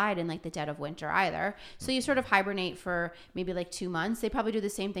outside in like the dead of winter either. So you sort of hibernate for maybe like 2 months. They probably do the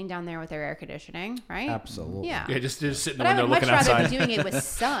same thing down there with their air conditioning, right? Absolutely. Yeah. Yeah, just sitting in But the I window would much looking rather outside. be doing it with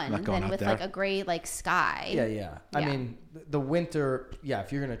sun Not going than out with there. like a gray like sky. Yeah. I Yeah. mean, the winter. Yeah,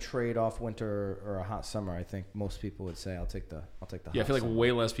 if you're gonna trade off winter or a hot summer, I think most people would say, "I'll take the." Yeah, I hot feel like summer.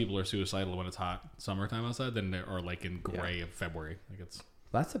 way less people are suicidal when it's hot summertime outside than there are like in gray of February. Like it's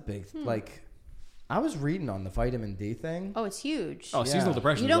That's a big like. I was reading on the vitamin D thing. Oh, it's huge. oh, seasonal Yeah.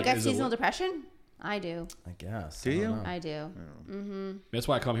 depression. You is don't like- get is seasonal a, depression? I do. I guess. Do I don't you? know. I do. That's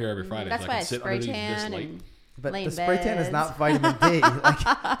why I come here every Friday. That's so why I I can sit spray underneath this tan light. and But lay the in spray tan is beds. not vitamin D. Like,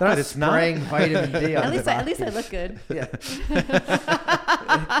 they're not it's not? spraying vitamin D on At least, the at least I body. look good. Yeah.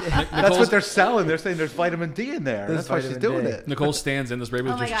 That's what they're selling. They're saying there's vitamin D in there. There's That's why she's vitamin doing D. it. Nicole stands in the spray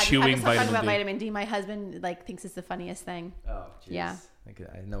booth Oh my just god! You have chewing to stop talking vitamin about D. vitamin D. My husband like thinks it's the funniest thing. Oh, geez. Yeah.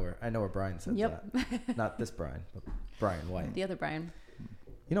 I know where Brian says Yep. that. Not this Brian, but Brian White. The other Brian.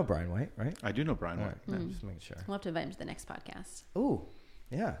 You know Brian White, right? I do know Brian All White. right. Yeah, just making sure. We'll have to invite him to the next podcast. Ooh,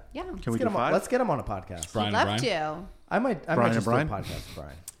 Yeah. Yeah. Can we do 5? Let's get him on a podcast. Brian I'd and love Brian. to. I might just do a podcast with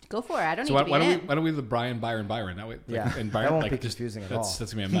Brian. Go for it. I don't So need to be why in don't it. we why don't we do the Brian Byron That way, Yeah. and Byron That won't like be just confusing at that's, all.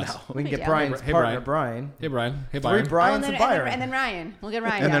 That's gonna be a mess. We can get Yeah. Brian's Hey, partner, Brian. Brian. Hey Brian. Hey Three Byron. Brians and Byron. And then Ryan. We'll get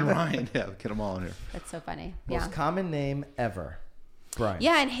Ryan. And down. then Ryan. Yeah, get them all in here. That's so funny. Most Yeah. common name ever. Brian.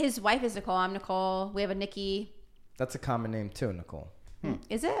 Yeah, and his wife is Nicole. I'm Nicole. We have a Nikki. That's a common name too, Nicole.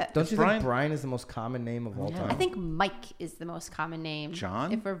 Is it? Don't you Brian? think Brian is the most common name of all time? I think Mike is the most common name.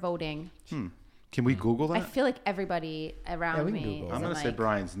 John? If we're voting. Can we Google I that? feel like everybody around Yeah, we can me. Google it. is I'm going to in, say like,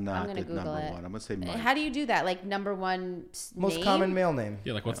 Brian's I'm not gonna the Google number it. one. I'm going to say Mike. How do you do that? Like number one Most name? common male name.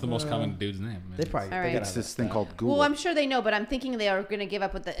 Yeah, like what's the most common dude's name? I mean, They probably. All they right. gotta It's have this that thing stat. called Google. Well, I'm sure they know, but I'm thinking they are going to give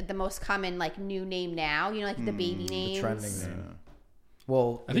up with the most common like new name now. You know, like the baby the names. trending name.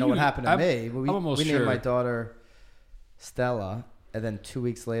 Well, I you think know what you- happened to I'm- me? We I'm almost named sure. my daughter Stella, and then 2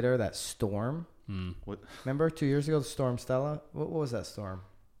 weeks later, that storm. What? Remember 2 years ago, the storm Stella? What was that storm?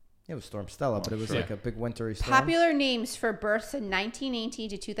 It was Storm Stella, but it was sure. like a big wintry storm. Popular names for births in 1918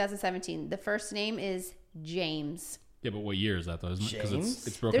 to 2017. The first name is James. Yeah, but what year is that though? Isn't it? Because James?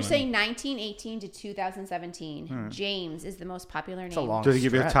 it's broken. They're up. saying 1918 to 2017. James is the most popular name. It's a long Did they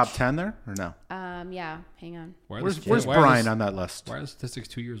give you a stretch. top 10 there or no? Yeah, hang on. Why are Where's the- Where's why are Brian the- on that list? Why are the statistics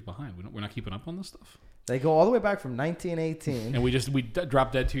 2 years behind? We're not keeping up on this stuff. They go all the way back from 1918. And we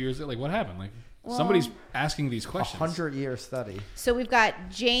dropped dead 2 years. Like what happened? Like somebody's asking these A questions. 100-year study. So we've got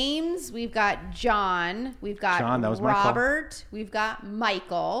James, we've got John, we've got John, that was my call. Robert, we've got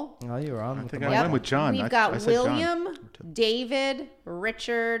Michael. Oh, you were on I with think the I Michael. went with John. We've I got said John. William, David,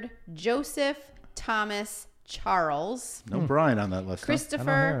 Richard, Joseph, Thomas, Charles, No Brian on that list. Huh? Christopher,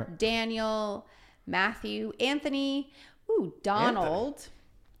 hear it. Daniel, Matthew, Anthony, Donald.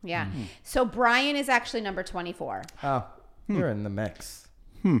 Yeah. So Brian is actually number 24. Oh, you're in the mix.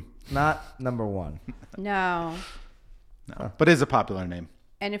 Not number one. No. No. But it is a popular name.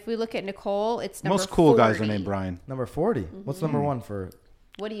 And if we look at Nicole, it's number Most cool 40. guys are named Brian. Number 40. What's number one for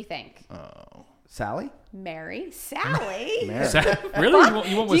What do you think? Sally? Mary? Sally? Really?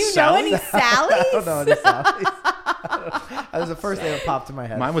 You went Do with you know Sally? any I Sallys? don't know any Sallys. That was the first name that popped in my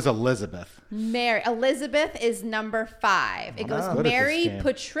head. Mine was Elizabeth. Mary. Elizabeth is number 5. It goes good at this Mary, game.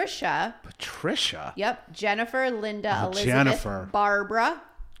 Patricia. Patricia. Yep. Jennifer, Linda, Oh, Elizabeth, Jennifer. Barbara,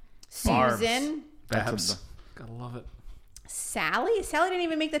 Susan, Babs. Gotta love it. Sally. Sally didn't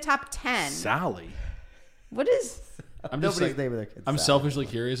even make the top 10. Sally. What is? I'm just Nobody's like, naming their kids I'm Sally. selfishly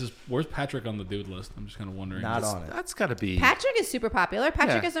curious. Where's Patrick on the dude list? I'm just kind of wondering. Not on it. That's got to be. Patrick is super popular.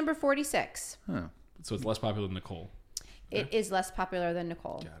 Patrick Yeah. is number 46. Huh. So it's less popular than Nicole. It is less popular than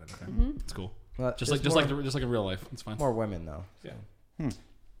Nicole. Got it. Okay. Mm-hmm. It's cool. Well, Just there's like more, just like in real life. It's fine. more women though. Yeah.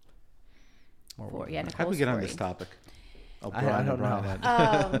 More Four, women. yeah, How did Nicole's we get on 40. this topic? Oh, I Brian don't and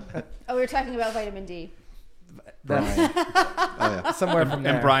Brian. know. Oh, we were talking about vitamin D. That's Oh, yeah. somewhere from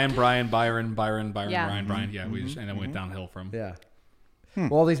there. And Brian, Byron, Yeah. Brian. Yeah, we just and then went downhill from. Yeah.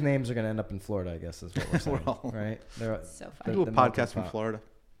 Well, all these names are going to end up in Florida, I guess, is what we're saying, Well. right? They're, So We funny. do a the melting podcast from pot. Florida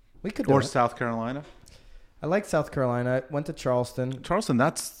We could do or it. South Carolina. I like South Carolina. I went to Charleston. Charleston,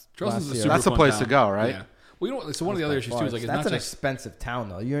 that's Charleston's Last a year. super That's the fun place town. to go, right? Yeah. Well, you know, so one of the other issues too is like it's that's not an just. expensive town,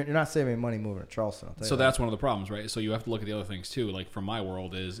 though. You're not saving money moving to Charleston. I'll tell So you that's one of the problems, right? So you have to look at the other things too. Like from my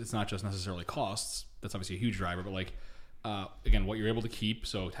world, is it's not just necessarily costs. That's obviously a huge driver, but like again, what you're able to keep.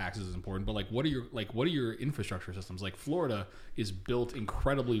 So taxes is important, but like what are your infrastructure systems? Like Florida is built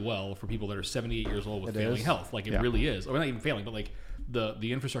incredibly well for people that are 78 years old with It failing is. health. Like it Yeah. really is. I mean, not even failing, but like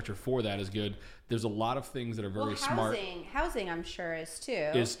the infrastructure for that is good. There's a lot of things that are very smart. Housing, I'm sure is too.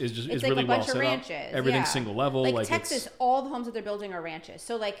 Is just it's is like really a well bunch of set ranches. up. Everything's yeah. single level. Like Like Texas, it's, all the homes that they're building are ranches.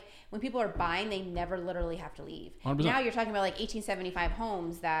 So like when people are buying, they never literally have to leave. 100%. Now you're talking about like 1875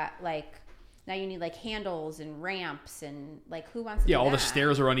 homes that like now you need like handles and ramps and like who wants to yeah, do all the that?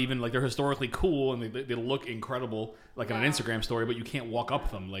 stairs are uneven. Like they're historically cool and they look incredible, like on an Yeah. Instagram story, but you can't walk up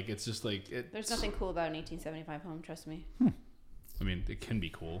them. Like it's just like There's nothing cool about an 1875 home, trust me. I mean, it can be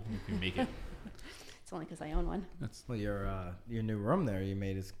cool if you make it. It's only because I own one. Well, your new room there you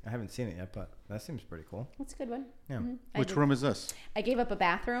made is. I haven't seen it yet, but that seems pretty cool. That's a good one. Yeah. Which room is this? I gave up a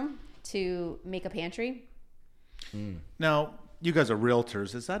bathroom to make a pantry. Now, you guys are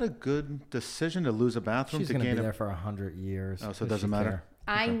realtors. Is that a good decision to lose a bathroom She's to going to gain be a? there for 100 years. Oh, so it Does doesn't she matter? care?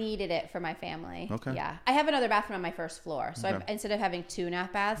 I needed it for my family. Okay. Yeah. I have another bathroom on my first floor. So Okay. instead of having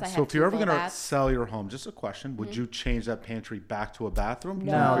 2.5 baths, I have So if you're ever going to sell your home, just a question: would you change that pantry back to a bathroom?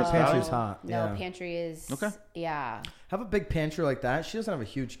 No, the Increase pantry's value? hot. No, Yeah. pantry is. Okay. Yeah. Have a big pantry like that. She doesn't have a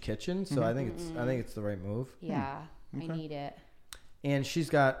huge kitchen, so I think it's the right move. Yeah. I need it. And she's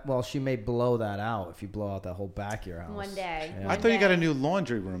got, well, she may blow that out if you blow out that whole back of your house. One day. Yeah. I thought you got a new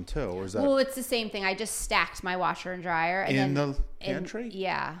laundry room too, or is that Well, it's the same thing. I just stacked my washer and dryer. And in then, the pantry?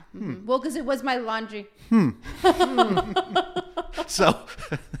 Yeah. Mm-hmm. Well, because it was my laundry.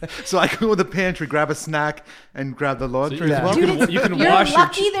 So I can go to the pantry, grab a snack, and grab the laundry Yeah. as well. You can You're wash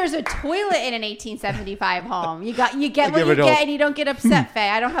lucky your. there's a toilet in an 1875 home. You get what give you it all. get, and you don't get upset, Faye.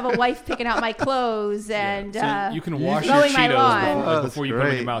 I don't have a wife picking out my clothes and So you can wash your mowing my Cheetos lawn. before, Oh, before you that's put them in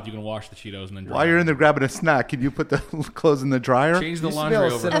great. your mouth. You can wash the Cheetos and then dry While you're them. in there grabbing a snack, can you put the clothes in the dryer? Change the Used to be laundry able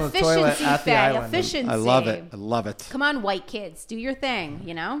to sit over. on the toilet Efficiency, at the Faye. island. Efficiency. I love it. I love it. Come on, white kids, do your thing.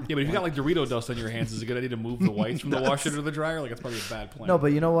 You know. Yeah, but if you got like Dorito dust on your hands, is it a good idea to move the whites from the washer to the dryer? Like that's probably a bad plan. No, but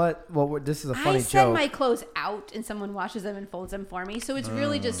you know what? Well, this is a funny I send joke. my clothes out, and someone washes them and folds them for me. So it's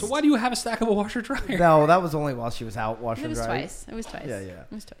really just. So why do you have a stack of a washer dryer? No, that was only while she was out washing It was drying. twice. It was twice. Yeah. It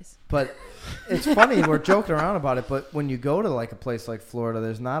was twice. But it's funny, we're joking around about it, but when you go to like a place like Florida,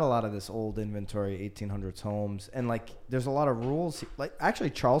 there's not a lot of this old inventory 1800s homes, and like there's a lot of rules. Like actually,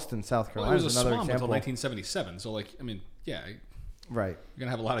 Charleston, South Well, Carolina it was is a another swamp example. until 1977. So like, I mean, yeah, you're Right.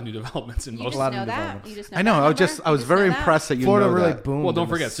 gonna have a lot of new developments in You most. just lot of know that. developments. You just know I know. that I was number? just. I was You very know that? impressed that you Florida know really that. boomed. Well, don't in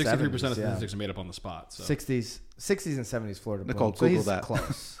the forget, 63% of 70s, statistics are made up on the spot. So 60s and 70s Florida Nicole, boomed. So Google he's that.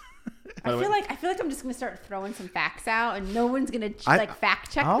 close. By the way- I feel like I'm just gonna start throwing some facts out, and no one's gonna I-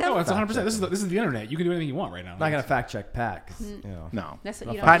 fact check I'll- them. no, it's Fact 100%. This is the internet. You can do anything you want right now. I'm not gonna fact check Pat. 'Cause, you know. No. That's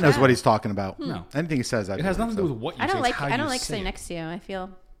what you don't Pat knows check. what he's talking about. No. Anything he says, It has nothing to do with what you I say. don't it's like. how I don't you like say sitting it. next to you. I feel.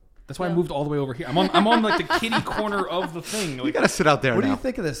 That's why I moved all the way over here. I'm on like the kitty corner of the thing. You Like, gotta sit out there What do now. you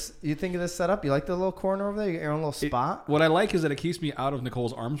think of this? You think of this setup? You like the little corner over there? You got your own little spot? what I like is that it keeps me out of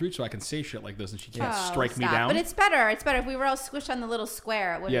Nicole's arm's reach, so I can say shit like this, and she can't Oh, strike me stop. down. But it's better. It's better if we were all squished on the little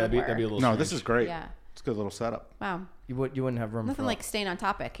square. It wouldn't yeah, work. that'd be a little. No, strange. this is great. Yeah. It's a good little setup. Wow. You wouldn't have room Nothing for like staying on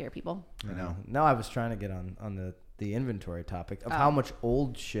topic here, people. I know. No, I was trying to get on the inventory topic of how much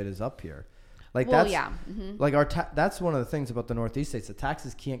old shit is up here. Like Well, that's yeah. Mm-hmm. like that's one of the things about the Northeast states. The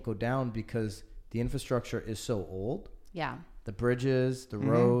taxes can't go down because the infrastructure is so old. Yeah. The bridges, the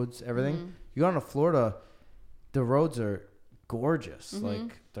roads, everything. You go down to Florida, the roads are gorgeous.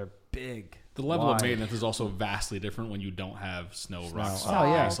 Like they're big. The level of wide. maintenance is also vastly different when you don't have snow, rocks. Oh,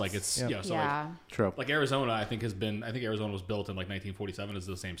 yeah. It's like it's Yep. yeah. So Yeah. True. like Arizona, I think Arizona was built in like 1947. Is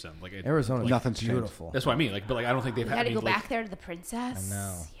the same sense. Like Arizona, Nothing's changed. beautiful. That's what I mean. Like, but like I don't think they've We had. had I to mean, go like, back there to the princess. I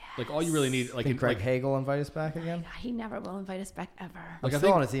know. like all you really need, like, Think Greg like, Hagel invite us back again? He never will invite us back ever. I'm Like, I still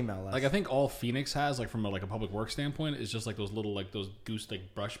think- on his email list. like I think all Phoenix has, like from a public works standpoint, is just like those little like those goose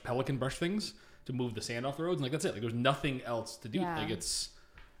pelican brush things to move the sand off the roads, and like that's it. Like there's nothing else to do. Yeah. Like it's.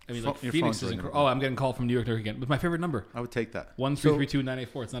 I mean, Your like phone's Phoenix is ringing incredible. Oh, I'm getting a call from New York again with my favorite number I would take that.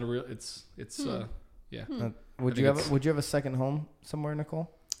 1-332-984. It's not a real. It's yeah. would I you think have would you have a second home somewhere, Nicole?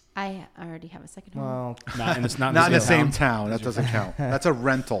 I already have a second home. Well, Not in this. Not Not in the same same town. That doesn't count. That's a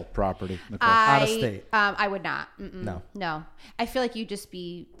rental property, Nicole. Out of state. I would not. Mm-mm. No. No. I feel like you'd just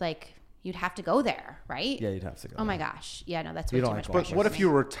be like, you'd have to go there, right? yeah, you'd have to go. Oh my gosh. Yeah, no, that's You way don't too like much But pressure What for if me. you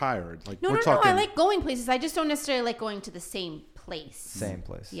were retired? Like No, we're no, talking. no. I like going places. I just don't necessarily like going to the same place. Same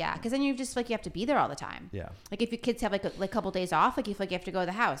place. Yeah, because then you just like you have to be there all the time. Yeah. Like if your kids have like a couple days off, like you feel like you have to go to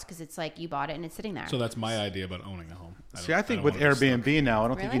the house because it's like you bought it and it's sitting there. So that's my idea about owning a home. See, I think don't with wanna be stuck. Airbnb now, I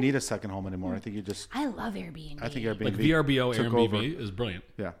don't think you Really? need a second home anymore. I think you just. I love Airbnb. I think Airbnb. Like VRBO took Airbnb over. is brilliant.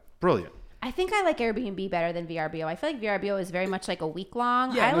 Yeah, brilliant. I think I like Airbnb better than VRBO. I feel like VRBO is very much like a week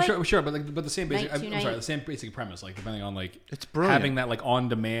long. Yeah, I no, like, sure, but the same basic. Night to I'm night. sorry, the same basic premise. Like depending on like It's brilliant. having that like on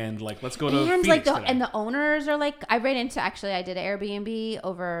demand. Like let's go to and Phoenix like today. and the owners are like I ran into I did an Airbnb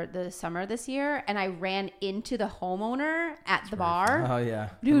over the summer this year and I ran into the homeowner at the bar. Oh yeah.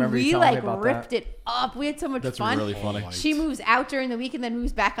 Dude, Remember you we telling me like about ripped that? it up. We had so much That's fun. really funny. She moves out during the week and then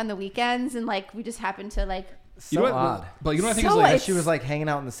moves back on the weekends and like we just happened to like So you know what? odd. But you know what I think So is like it's- She was like hanging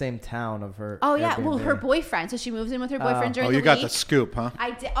out in the same town of her. oh yeah, well Airbnb. her boyfriend. So she moves in with her boyfriend during Oh, the you got week. the scoop, huh?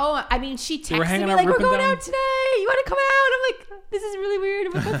 I did. Oh, I mean, she were texted hanging me out like, "We're ripping going down? out today. You want to come out?" I'm like, "This is really weird.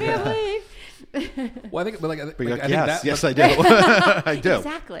 I'm with my family." well, I think, but like, But you're like like, I think yes, that, yes, but, I do. I do.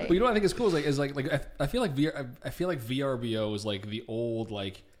 Exactly. But you know what I think is cool is like I feel like VRBO is like the old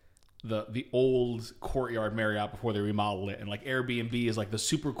like the old Courtyard Marriott before they remodel it, and like Airbnb is like the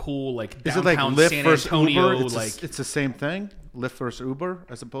super cool like Is it like downtown Lyft San versus Antonio Uber? like. It's the same thing. Lyft versus Uber,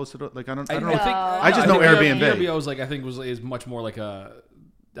 as opposed to like I don't know. think, I just know Airbnb. VRBO is like I think is much more like a.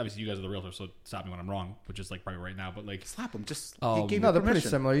 Obviously, you guys are the realtor, so stop me when I'm wrong, which is like probably right now. But like, Slap them. Just Um, he gave No, you they're pretty permission.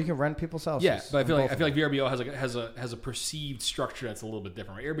 similar. You can rent people's houses. yeah, but I feel on like both of them. VRBO has a perceived structure that's a little bit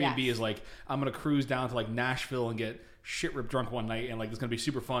different. Right? Airbnb Yes. is like I'm gonna cruise down to like Nashville and get shit ripped drunk one night and like it's gonna be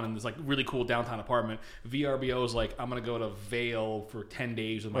super fun and it's like really cool downtown apartment. VRBO is like I'm gonna go to Vail for 10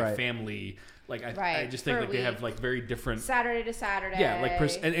 days with my family. Like I just think like they have like very different Saturday to Saturday. Yeah,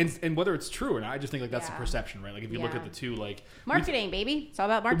 like and whether it's true or not, I just think like that's the perception, right? Like if you look at the two, like marketing, baby, it's all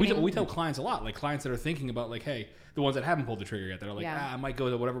about marketing. We tell clients a lot, like clients that are thinking about like, hey, the ones that haven't pulled the trigger yet, that are like, I might go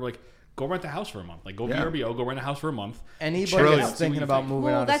to whatever, like. Go rent a house for a month. Like, go VRBO, go rent a house for a month. Anybody that's thinking about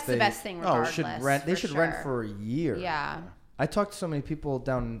moving out of that's state. the best thing regardless. They should rent for a year. Yeah. I talked to so many people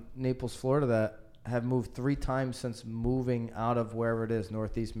down in Naples, Florida that have moved 3 times since moving out of wherever it is,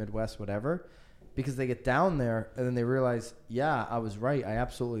 Northeast, Midwest, whatever, because they get down there and then they realize, yeah, I was right. I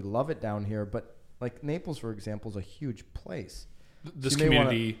absolutely love it down here. But, like, Naples, for example, is a huge place. This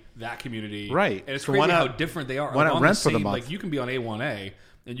community, that community. Right. And it's crazy how different they are. Why not rent for the month? Like, you can be on A1A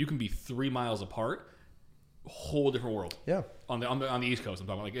and you can be 3 miles apart, whole different world. Yeah. On the East Coast, I'm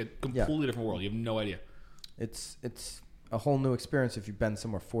talking about like a completely different world. You have no idea. It's a whole new experience if you've been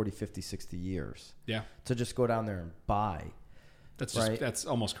somewhere 40, 50, 60 years. Yeah. To just go down there and buy. That's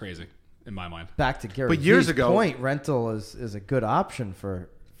almost crazy in my mind. Back to Gary But years V's ago, point, rental is a good option for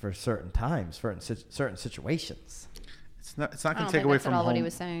certain times, for certain situations. It's not going to take away from what he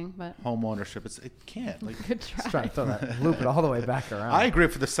was saying, but home ownership. It can't. Like, good try. Trying to throw that, loop it all the way back around. I agree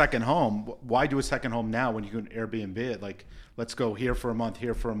for the second home. Why do a second home now when you can Airbnb it? Like, let's go here for a month,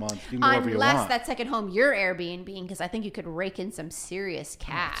 here for a month. You can go wherever you want. Unless that second home you're Airbnb, because I think you could rake in some serious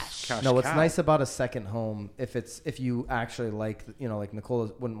cash. No, what's nice about a second home, if you actually like, like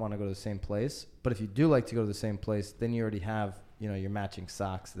Nicole wouldn't want to go to the same place, but if you do like to go to the same place, then you already have, your matching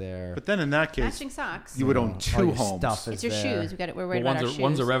socks there. But then in that case, matching socks. You would own 2 homes. It's your shoes. We're worried about our shoes.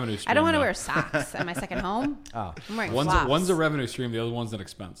 One's a revenue stream. I don't want to wear socks at my second home. Oh. I'm wearing flops. One's a revenue stream. The other one's an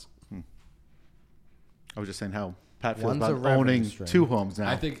expense. I was just saying how Pat feels One's about owning 2 homes now.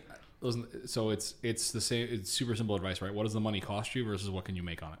 I think so. It's the same. It's super simple advice, right? What does the money cost you versus what can you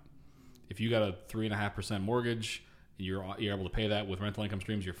make on it? If you got a 3.5% mortgage, you're able to pay that with rental income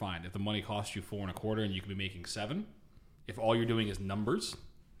streams. You're fine. If the money costs you 4.25% and you could be making 7%, if all you're doing is numbers,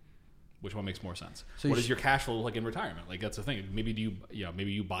 which one makes more sense? So what does your cash flow look like in retirement? Like that's the thing. Maybe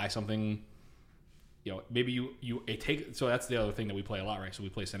maybe you buy something. Maybe you take. So that's the other thing that we play a lot, right? So we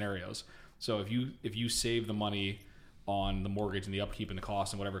play scenarios. So if you save the money on the mortgage and the upkeep and the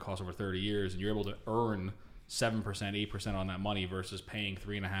cost and whatever it costs over 30 years, and you're able to earn 7%, 8% on that money versus paying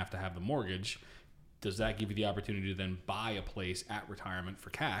 3.5% to have the mortgage, does that give you the opportunity to then buy a place at retirement for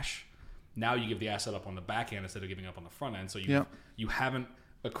cash? Now you give the asset up on the back end instead of giving up on the front end. So you haven't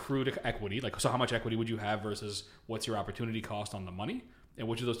accrued equity. Like, so how much equity would you have versus what's your opportunity cost on the money? And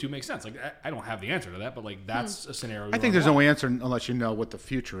which of those two makes sense? Like, I don't have the answer to that, but like that's a scenario. I think there's no answer unless you know what the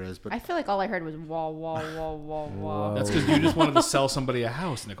future is. But I feel like all I heard was wah wah wah wah wah. That's because you just wanted to sell somebody a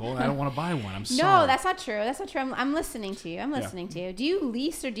house, Nicole. And I don't want to buy one. I'm sorry. No, that's not true. That's not true. I'm listening to you. To you. Do you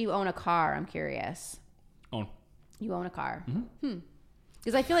lease or do you own a car? I'm curious. Own. You own a car.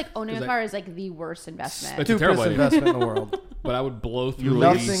 Because I feel like owning a car is like the worst investment. It's a terrible investment in the world. But I would blow through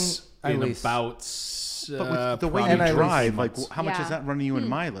lease in about. But with the way you drive, like how much is that running you in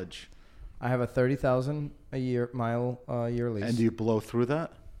mileage? I have a 30,000 a year year lease. And do you blow through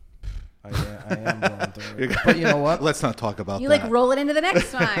that? I am blowing through it. But you know what? Let's not talk about that. You like roll it into the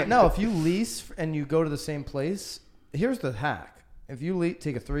next one. No, if you lease and you go to the same place, here's the hack. If you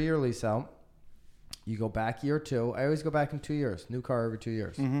take a 3-year lease out, you go back year 2. I always go back in 2 years. New car every 2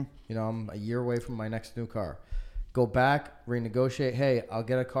 years. Mm-hmm. I'm a year away from my next new car. Go back, renegotiate. Hey, I'll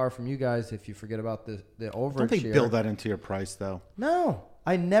get a car from you guys if you forget about the overage. Don't they build that into your price though? No,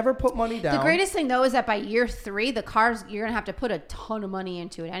 I never put money down. The greatest thing though is that by year 3, the cars you're gonna have to put a ton of money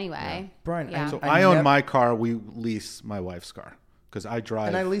into it anyway. Yeah. Brian, so I own my car. We lease my wife's car because I drive,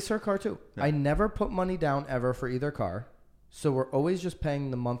 and I lease her car too. Yeah. I never put money down ever for either car, so we're always just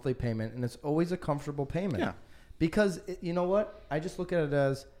paying the monthly payment, and it's always a comfortable payment. Yeah, because you know what? I just look at it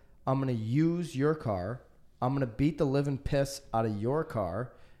as I'm gonna use your car. I'm going to beat the living piss out of your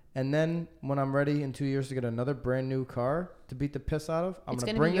car. And then when I'm ready in 2 years to get another brand new car to beat the piss out of, I'm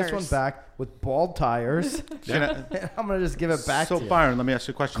going to bring this one back with bald tires. I'm going to just give it back to you. So, Byron, let me ask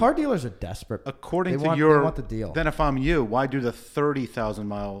you a question. Car dealers are desperate. According to they want the deal. Then if I'm you, why do the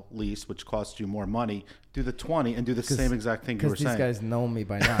 30,000-mile lease, which costs you more money, do the 20 and do the same exact thing you were saying? Because these guys know me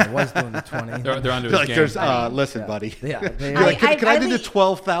by now. I was doing the 20. They're under his game. Listen, buddy. Yeah. Can I do the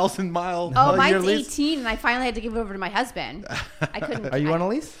 12,000-mile mine's year lease? 18, and I finally had to give it over to my husband. I couldn't. Are you on a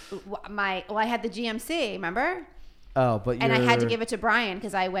lease? I had the GMC, remember? Oh, but I had to give it to Brian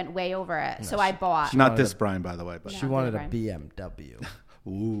because I went way over it. No, so I bought. Not this Brian, by the way. But she wanted a BMW.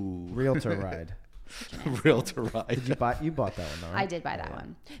 Ooh. Realtor ride. Real to ride. Did you buy? You bought that one, though, right? I did buy that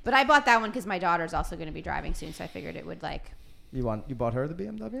one, but I bought that one because my daughter's also going to be driving soon, so I figured it would like. You bought her the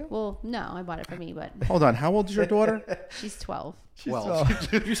BMW? Well, no, I bought it for me, but Hold on. How old is your daughter? she's 12. Well,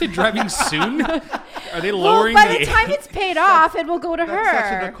 Did you say driving soon? Are they Well, lowering by the time it's paid off, it will go to that's her.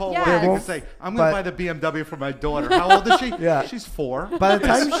 actually Nicole. Yeah. What I Well, to say. I'm going to buy but- the BMW for my daughter. How old is she? Yeah. She's 4. By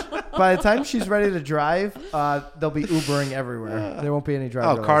the time she's ready to drive, they'll be Ubering everywhere. There won't be any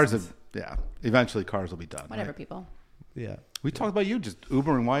driver. Oh, cars license. have. Yeah. Eventually, cars will be done. Whatever, right? people. Yeah, We talked about you just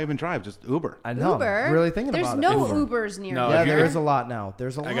Ubering. Why even drive? Just Uber. I know. Uber. I'm really thinking There's about no it. Ubers near No, here. Yeah, if there you're- is a lot now.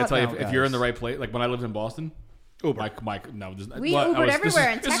 There's a lot. I gotta tell you, now, if you're in the guys. right place, like when I lived in Boston, Uber. no, this, We well, I Ubered was- everywhere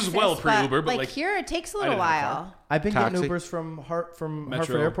in this Texas. is well pre-Uber, but like here, it takes a little didn't have a while. I've been Taxi. getting Ubers from Hartford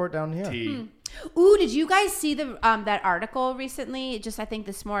Metro, Airport down here. T. Ooh, did you guys see the that article recently? Just I think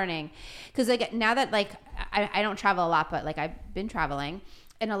this morning, because like now that like I don't travel a lot, but like I've been traveling.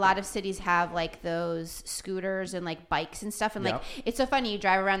 And a lot of cities have like those scooters and like bikes and stuff. And like, it's so funny. You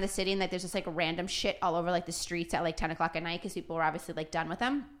drive around the city and like there's just like random shit all over like the streets at like 10 o'clock at night because people are obviously like done with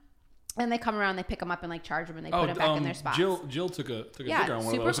them. And they come around, they pick them up and like charge them and they put them back in their spots. Jill took a digger yeah, on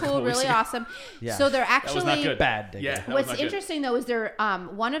one super of those. a cool, couple weeks really ago. awesome. Yeah. So they're That was not actually good. Bad digger. Yeah, that was What's not good. interesting though is they're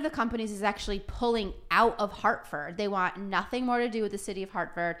one of the companies is actually pulling out of Hartford. They want nothing more to do with the city of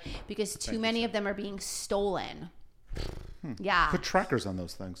Hartford because too many of them are being stolen. Yeah. Put trackers on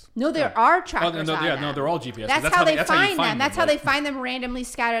those things. No, there are Oh, trackers no, on yeah, them. no, they're all GPS. That's how they you find them. That's how they like- find them randomly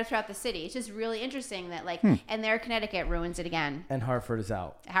scattered throughout the city. It's just really interesting that like, and their Connecticut ruins it again. And Hartford is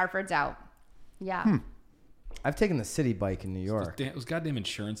out. Hartford's out. Yeah. I've taken the city bike in New York. Those goddamn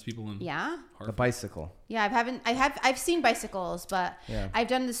insurance people in Yeah. The bicycle. Yeah, I've seen bicycles, but Yeah. I've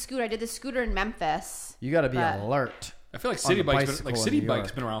done the scooter. I did the scooter in Memphis. You got to be But- alert. I feel like on city the bikes, bicycle like in city New bikes,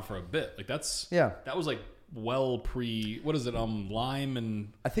 York. been around for a bit. Like that's Yeah. that was like well pre. What is it? Lime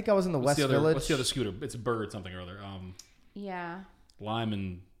and I think I was in the what's West the other? Village. What's the other scooter? It's a bird something or other. Yeah. Lime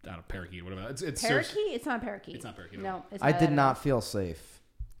and I don't know, parakeet, whatever. It's Parakeet? It's not a parakeet. It's not a parakeet. No, it's I not did at not feel safe.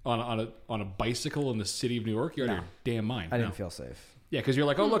 on a bicycle in the city of New York. You're out of your damn mind. I didn't No. feel safe. Yeah, because you're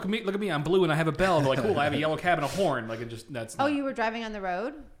like, oh look at me, I'm blue and I have a bell. They're like, cool, I have a yellow cab and a horn. Like it just that's. all. Oh, not- you were driving on the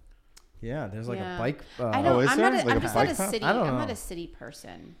road? Yeah, there's like Yeah. a bike. I don't. is I'm there? not. Like I'm a just not a bike path? city. I don't I'm know. not a city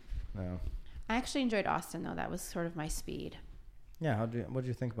person. No. I actually enjoyed Austin though. That was sort of my speed. Yeah, what did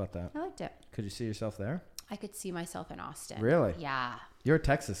you think about that? I liked it. Could you see yourself there? I could see myself in Austin. Really? Yeah. You're a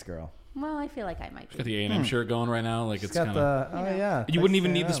Texas girl. Well, I feel like I might Got be. the A&M shirt going right now. Like She's it's got kind of. the. Oh know. yeah. You wouldn't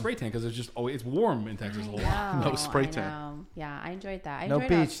even Texas need the A&M. spray tan because it's just it's warm in Texas a lot. No, No spray I tan. know. Yeah, I enjoyed that. I No enjoyed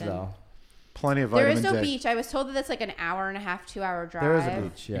beach Austin. though. Plenty of There vitamin is no D. beach. I was told that that's like an hour and a half, 2 hour drive. There is a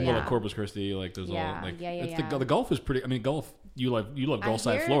beach, yeah. Well, like Corpus Christi, like there's Yeah, all like yeah, it's yeah. The Gulf is pretty. I mean, Gulf. You love I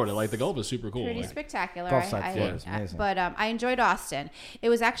Gulfside, hear Florida. it's Like the Gulf is super cool. Pretty Like, spectacular. Gulfside Florida is amazing. But I enjoyed Austin. It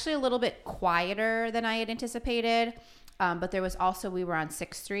was actually a little bit quieter than I had anticipated. But there was also, we were on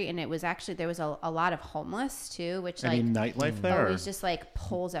 6th Street and it was actually, there was a lot of homeless too, which Any like nightlife there? always just like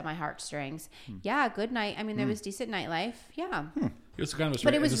pulls at my heartstrings. Yeah, good night. I mean, there was decent nightlife. Yeah. it was kind of.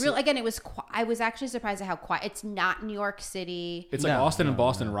 But it was it's real. Again, it was. I was actually surprised at how quiet. It's not New York City. It's like No, Austin and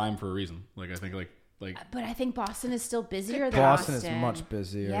Boston rhyme for a reason. Like I think like But I think Boston is still busier than Boston Austin. is much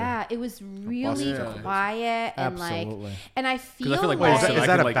busier. Yeah, it was really Boston. quiet and Absolutely. like, and I feel because I feel like Wait, is Boston. that- I is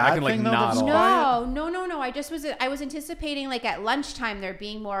that can a like bad I can like thing, though, nod that's off. No. I was anticipating like at lunchtime there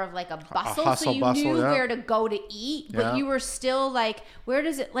being more of like a bustle, so hustle, you bustle, knew yeah. where to go to eat, but Yeah. you were still like, where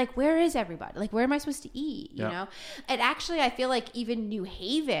is everybody? Like, where am I supposed to eat? You Yeah. know? And actually, I feel like even New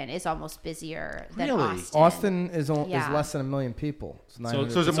Haven is almost busier than Really? Austin. Austin is Yeah. less than 1 million people. It's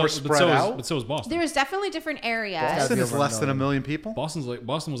 900. So is it more but spread so out? But so is Boston. There's definitely different areas. Boston be is over less than 1 1 million people? Boston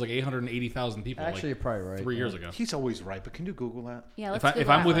was like 880,000 people. Actually, you're like probably right. 3 years ago. He's always right, but can you Google that? Yeah, let's If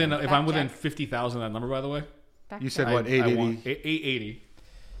I'm within Fact check. 50,000 of that number, by the way, You said I- what, I 880? want 880.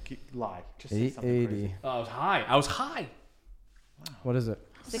 Lie. Just say something 880. crazy. I was high. I was high. What is it?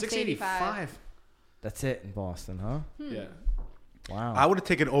 685. That's it in Boston, huh? Yeah. Wow. I would have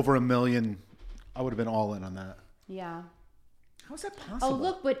taken over 1 million. I would have been all in on that. Yeah. How is that possible? Oh,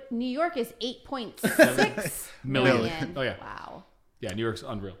 look, but New York is 8.6 million. Oh, yeah. Wow. Yeah, New York's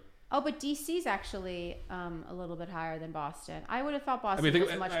unreal. Oh, but DC's actually a little bit higher than Boston. I would have thought Boston think-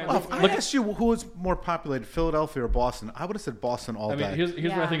 was much I- more Well, if I busier. asked you who was more populated, Philadelphia or Boston, I would have said Boston all I mean, day. here's what I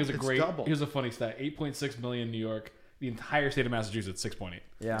Yeah. think is a It's great. double. Here's a funny stat: 8.6 million New York. The entire state of Massachusetts, 6.8.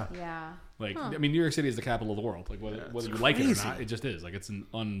 yeah. Yeah. Like, I mean, New York City is the capital of the world. Like, whether you like it or crazy. not, it just is. Like, it's an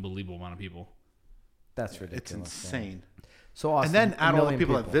unbelievable amount of people. That's ridiculous. It's insane. So Austin, And then add all the 1 million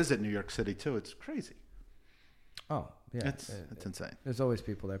people that visit New York City, too. It's crazy. Oh, yeah. It's insane. There's always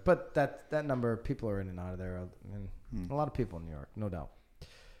people there. But that number of people are in and out of there. I mean, a lot of people in New York, no doubt.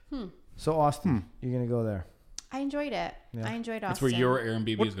 So Austin, you're gonna go there? I enjoyed it. Yeah. I enjoyed Austin. That's where your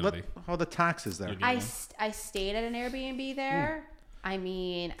Airbnb is going to be. How are the taxes there? I stayed at an Airbnb there. I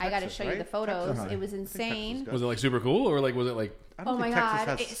mean, I got to Texas, show you the right? photos. Texas. It was I think Texas insane. is good. Was it like super cool or like was it like? I don't Oh my think Texas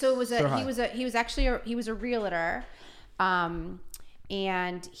god! has- So it was So a high. he was actually a realtor,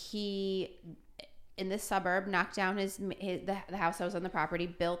 and he in this suburb knocked down the house that was on the property,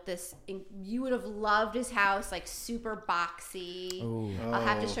 built this. You would have loved his house, like super boxy. Ooh. I'll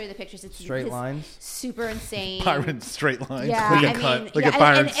have to show you the pictures. It's Straight it's lines? Super insane. Byron straight lines. Yeah, Look I at mean, Look yeah, at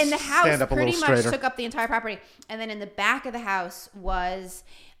Byron and the house stand up a pretty little much straighter. took up the entire property. And then in the back of the house was,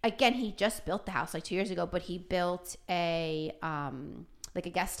 again, he just built the house like 2 years ago, but he built a like a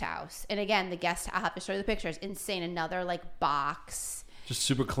guest house. And again, the guest, I'll have to show you the pictures. Insane, another like box. Just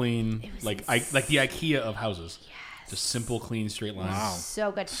super clean, was like like the IKEA of houses. Just simple, clean, straight lines. Wow.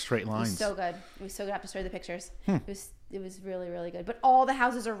 So good. Straight It was lines. so good. It was so good. I have to show you the pictures. It was really, really good. But all the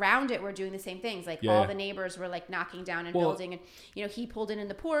houses around it were doing the same things. Like Yeah. all the neighbors were like knocking down and building. And you know, he pulled it in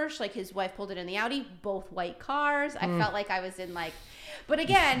the Porsche, like his wife pulled it in the Audi, both white cars. I felt like I was in like, but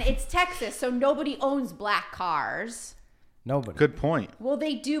again, it's Texas, so nobody owns black cars. Nobody. Good point. Well,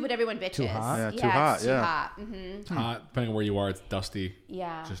 they do, but everyone bitches. Too hot? Yeah, it's too hot, Too yeah. hot. Mm-hmm. It's hot, depending on where you are. It's dusty.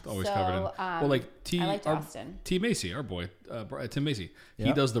 Yeah. Just always So, covered in. Well, like I liked Austin. T Macy, our boy, Tim Macy. He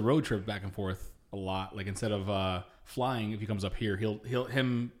Yeah. does the road trip back and forth a lot. Like instead of flying, if he comes up here,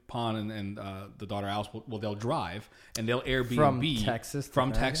 him, Pon, and the daughter Alice they'll drive and they'll Airbnb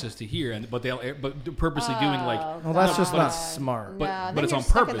From Texas to here? but they'll purposely doing like. Well, that's just but not it's- smart. No, But then it's you're on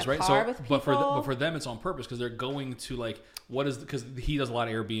stuck in purpose, the right? car So, with but people. for them, it's on purpose because they're going to like because he does a lot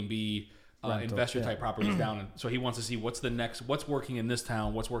of Airbnb investor type properties down, and so he wants to see what's working in this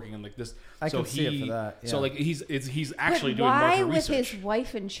town, what's working in like this. I so can see it for that, So yeah. like he's actually But doing why market with research. his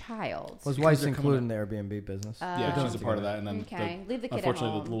wife and child? His wife's they're coming included in the Airbnb business. Yeah, They're she's a doing part it of that, and then Okay. Leave the kid at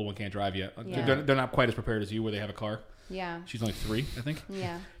unfortunately home. the little one can't drive yet. Yeah. They're not quite as prepared as you, where they have a car. Yeah. She's only 3, I think.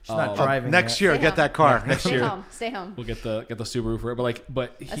 Yeah. She's not driving Next yet. year, Stay get home. that car. Next Stay year home. Stay home. we'll get the Subaru for it.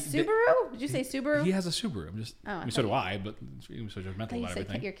 But A Subaru? Did you say Subaru? He has a Subaru. I'm just. Oh, I I mean, thought so do I. But I'm so judgmental I thought you about said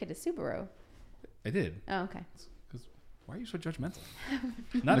everything. get your kid a Subaru. I did. Oh, okay. 'Cause why are you so judgmental?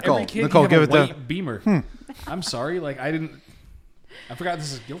 Not Nicole, every kid Nicole, can have give a it white Beamer. I'm sorry, like I forgot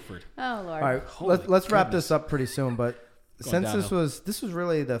this is Guilford. Oh, Lord. All right, Holy let's wrap goodness. this up pretty soon. But Going since this was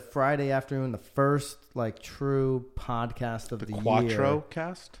really the Friday afternoon, the first like true podcast of the Quattro year,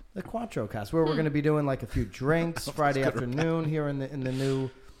 cast. the Quattro Cast, where we're going to be doing like a few drinks Friday afternoon here in the new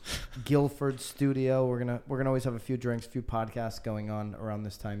Guilford studio. We're gonna always have a few drinks, a few podcasts going on around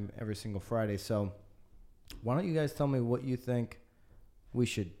this time every single Friday. So why don't you guys tell me what you think we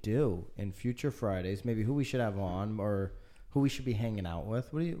should do in future Fridays? Maybe who we should have on or who we should be hanging out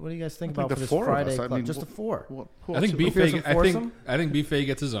with. What do you guys think I about think for the this four of Friday us. I club? mean, Just the four. Who I think else? B- B-Fay. some foursome? I think B-Fay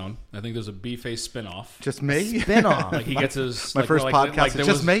gets his own. I think there's a B-Fay spinoff. Just me. Spin off. Like he gets his My like, first like, podcast Like is there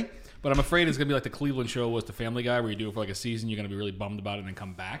just was- me. But I'm afraid it's gonna be like the Cleveland show was the Family Guy, where you do it for like a season. You're gonna be really bummed about it and then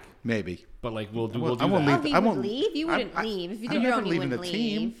come back. Maybe. But like we'll do won't- that. I won't Oh, leave. he I would won't leave? You wouldn't leave. If you I'm did your never own, you leaving wouldn't the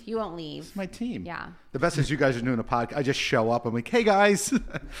team. leave. You won't leave. It's my team. Yeah. The best is you guys are doing a podcast. I just show up. I'm like, hey guys,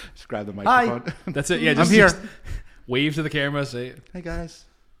 just grab the microphone. That's it. Yeah, I'm just, here. just wave to the camera. Say Hey guys.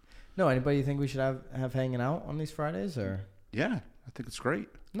 No, anybody you think we should have hanging out on these Fridays or Yeah, I think it's great.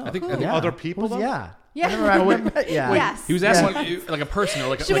 no? I think yeah. other people, Who's- though? yeah. Yeah. I've never met- yeah. Yes. he was asking like a person or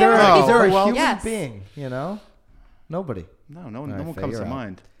like Should Is we there, have is there a well, human yes. being? You know, nobody. No, no right, one Faye, comes you're to out.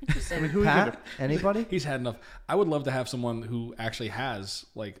 mind. I mean, who Pat, anybody? he's had enough. I would love to have someone who actually has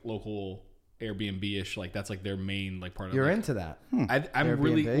like local Airbnb-ish, like that's like their main like part of. You're like, into that. I'm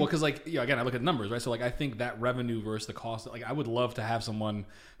really Airbnb? well because like again I look at numbers, right? So like I think that revenue versus the cost. Like I would love to have someone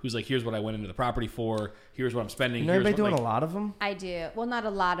who's like, here's what I went into the property for. Here's what I'm spending. You know here's anybody what, doing like, a lot of them? I do. Well, not a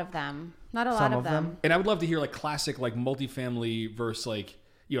lot of them. Not a lot Some of of them. them? And I would love to hear like classic like multifamily versus like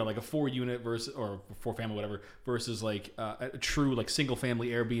like a 4-unit versus or 4-family whatever versus like a true like single family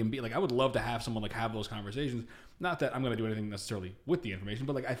Airbnb. Like I would love to have someone like have those conversations. Not that I'm going to do anything necessarily with the information,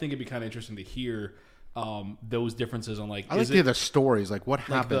 but like I think it'd be kind of interesting to hear those differences on like I like to hear the stories. Like what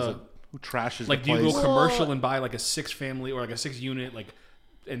happens? the- who trashes like the do you place? go commercial and buy like a 6-family or like a 6-unit like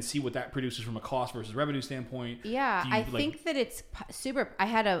and see what that produces from a cost versus revenue standpoint? Yeah, Do you, I like- think that it's super. I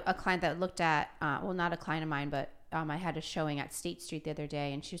had a client that looked at, well, not a client of mine, but I had a showing at State Street the other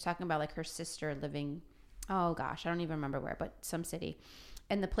day, and she was talking about like her sister living, oh gosh, I don't even remember where, but some city.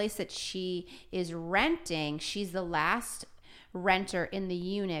 And the place that she is renting, she's the last renter in the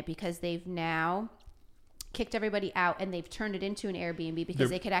unit because they've now kicked everybody out and they've turned it into an Airbnb because They're-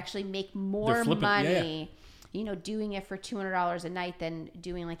 they could actually make more flipping- yeah, money doing it for $200 a night than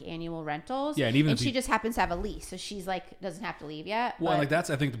doing like annual rentals. Yeah, and even if she just happens to have a lease, so she's like doesn't have to leave yet. Well, like that's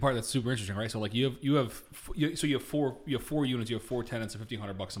I think the part that's super interesting, right? So like you have 4 units, you have 4 tenants at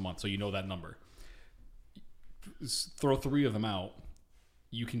 $1,500 a month, so you know that number. Throw 3 of them out,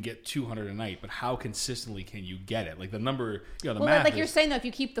 you can get $200 a night, but how consistently can you get it? Like the number, the math. Like you're saying though, if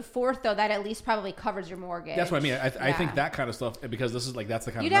you keep the 4th though, that at least probably covers your mortgage. That's what I mean. I think that kind of stuff, because this is like that's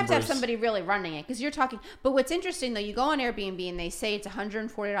the kind You'd of have numbers. to have somebody really running it, because you're talking. But what's interesting though, you go on Airbnb and they say it's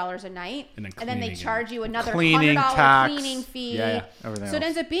 $140 a night, and then they charge you another Cleaning, $100 tax. cleaning fee. Yeah, everything So it else.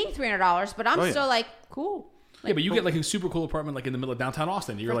 ends up being $300. But I'm still like, cool. Yeah, but you get like a super cool apartment like in the middle of downtown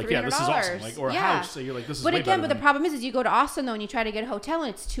Austin. You're For like, yeah, this is awesome. $300. Like, or a Yeah. house. So you're like, this is But way again, better but the than- problem is you go to Austin though and you try to get a hotel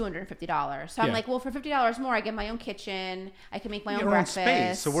and it's $250. So I'm Yeah. like, well, for $50 more, I get my own kitchen. I can make my own Your own breakfast.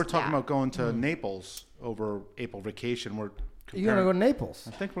 space. So we're talking Yeah. about going to Naples over April vacation. We're You're gonna go to Naples.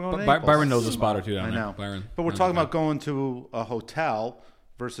 I think we're going to By- Naples. Byron knows a spot or two down I there. know. Byron, But we're Byron's talking guy. about going to a hotel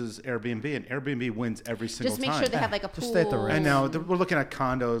versus Airbnb, and Airbnb wins every single Just make time. sure they have like a pool. Just stay at the Ritz. I know. We're looking at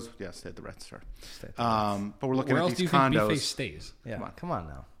condos. Yes, stay at the Ritz, sir. But we're looking Where at else do these you think condos. B-Face stays? Yeah, come on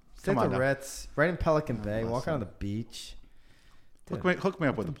now. Stay Come at on the now. Ritz, right in Pelican Bay. Walk out on the beach. Hook me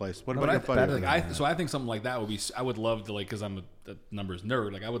up with a place. What But about I- your buddy? better over than there? So I think something like that would be. I would love to because I'm a numbers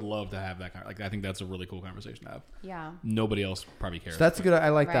nerd. Like I would love to have that kind. Like I think that's a really cool conversation to have. Yeah. Nobody else probably cares. So that's a good. I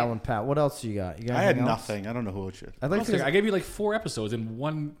like that Right. one, Pat. What else you got? You got I had anything else? nothing. I don't know who it should. I'd like to. I gave you like 4 episodes in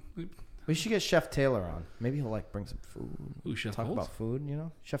one. We should get Chef Taylor on. Maybe he'll like bring some food. Ooh, Chef Talk Colt? about food.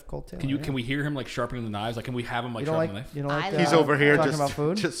 Chef Colt Taylor. Can we hear him like sharpening the knives? Like can we have him like You don't sharpening like? the knife? You don't like? I He's love- over here talking just about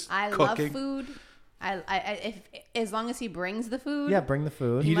food. just I cooking. love food. If as long as he brings the food. Yeah, bring the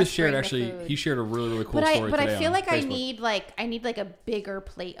food. He must just shared bring the actually. food. He shared a really cool but story today I feel on like I Facebook. need like a bigger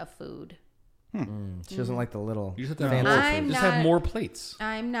plate of food. She doesn't like the little. You just have to fancy have more. I'm food. Just not- have more plates.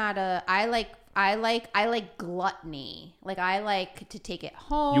 I'm not a. I like gluttony. Like I like to take it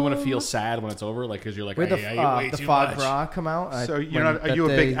home. You want to feel sad when it's over, like because you're like, Where'd hey, I ate way the too foie much. gras come out? So when you're not? Are that you a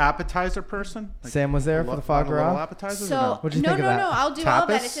big day- appetizer person? Like, Sam was there for the foie lot of little gras. appetizers. So or no? What'd you no, think no, of that? no. I'll do all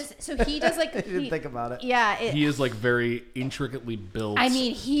that. Tapas? It's just so he does like. Didn't think about it. Yeah. He is like very intricately built. I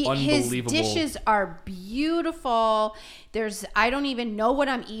mean, his unbelievable. dishes are beautiful. I don't even know what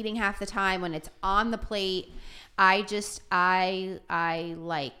I'm eating half the time when it's on the plate. I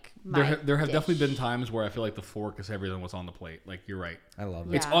like my There have dish. definitely been times where I feel like the fork is heavier than what's on the plate. Like you're right. I love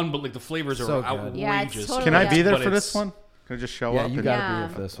Yeah. it. It's unbelievable. Like the flavors So are good. outrageous. Yeah, it's totally Can I be there But for it's- this one? Can I just show Yeah, up? you and got to Yeah. be here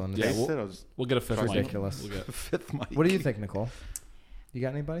for this one. Yeah, taste we'll- it? I was We'll get a fifth It's mic. ridiculous. We'll get- the fifth mic. What do you think, Nicole? You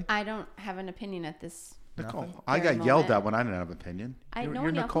got anybody? I don't have an opinion at this. Nicole, Nothing? I Very got yelled moment. at when I didn't have an opinion. No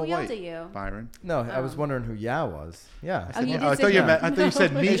one yelled. Who yelled at you? Byron. No, I was wondering who Ya was. Yeah. I said, you yeah. did I say thought you yeah. meant. I thought you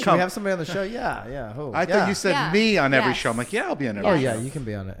said Hey, me. should we Come. have somebody on the show? Yeah. Who? I thought you said Yeah. me on every Yes. show. I'm like, yeah, I'll be on every. Oh Yes. yeah, show. you can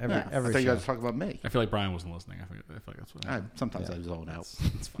be on it every Yeah. I every thought you show. guys talk about me. I feel like Brian wasn't listening. I feel like that's what. Sometimes I zone out.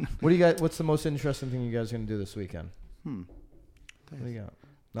 It's fine. What do you guys? What's the most interesting thing you guys are gonna do this weekend? What do you got?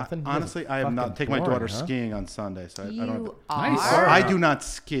 Nothing. You guys Honestly, are I am fucking not taking my boring, daughter huh? skiing on Sunday, so I don't. You Nice. are. I do not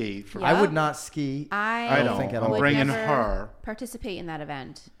ski. For, Yeah. I would not ski. I don't think at I'm all. bringing never her. Participate in that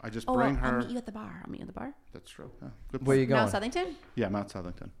event. I just Oh, bring I'll her. meet you at the bar. That's true. Yeah. Good Where point. you going? Mount Southington? Yeah, Mount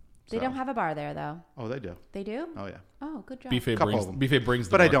Southington. They So- don't have a bar there though. Oh, they do. They do? Oh yeah. Oh, good job. Buffet Couple brings. of them. Buffet brings.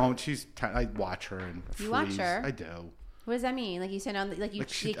 The But I bar. don't. I watch her and freeze. You watch her? I do. What does that mean? Like you said on like you.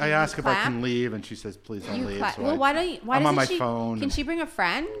 Like you I ask if I clap? can leave, and she says, "Please don't You leave." clap. So Well, why don't you? Why I'm on doesn't my she, phone. Can she bring a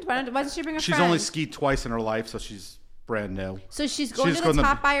friend? Why doesn't she bring a She's friend? only skied twice in her life, so she's brand new. So she's going She's to the going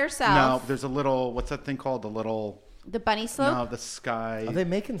top by No, herself. there's a little. What's that thing called? The little. The bunny slope. No, the sky. Are they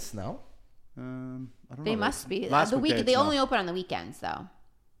making snow? I don't know. They must be. Last The week week they they had only snow. open on the weekends though.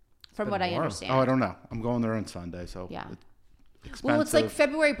 From been what I warm. understand. Oh, I don't know. I'm going there on Sunday, so Yeah. Expensive. Well, it's like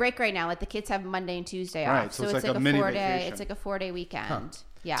February break right now. Like the kids have Monday and Tuesday Right, off, so so it's it's like like a a mini 4-day. vacation. It's like a 4-day weekend.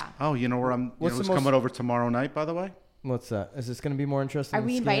 Yeah. Oh, you know where I'm. What's What's the most- coming over tomorrow night? By the way, What's that? Is this going to be more interesting? Are than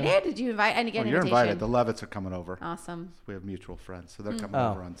we skiing? invited? Did you invite? And get well, an you're invitation. invited. The Levitts are coming over. Awesome. We have mutual friends, so they're coming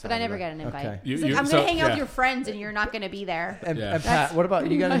Oh. over on Saturday. But I never get an invite. Okay. It's like, I'm so- going to hang out yeah. with your friends, and you're not going to be there. And, Yeah. and Pat, what about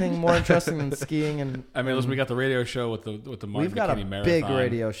you? Got anything more interesting than skiing? And I mean, listen, we got the radio show with the Martin We've got a McKinney Marathon. big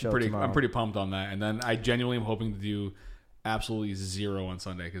radio show tomorrow. I'm pretty pumped on that. And then I genuinely am hoping to do absolutely zero on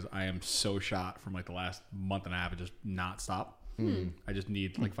Sunday because I am so shot from like the last month and a half and just not stop. I just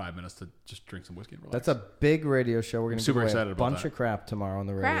need like 5 minutes to just drink some whiskey and relax. that's a big radio show. We're going to Super give away excited a about bunch that. of crap tomorrow on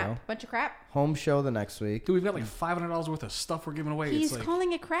the radio. Crap. Bunch of crap. Home show the next week. Dude, we've got like $500 worth of stuff we're giving away. He's it's like,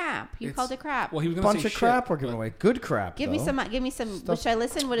 calling it crap. You it's- called it crap. Well, he was going to Bunch say of crap shit, we're giving but- away. Good crap. Give me though. some. Give me some. Stuff- Should I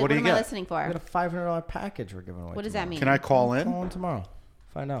listen? What What do am you I get? listening for? We got a $500 package we're giving away. What does that mean? Can I call in? Call in tomorrow.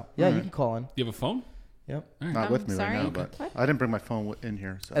 Find out. Yeah, you can call in. You have a phone? Yep. Not with me sorry? right now, but What? I didn't bring my phone in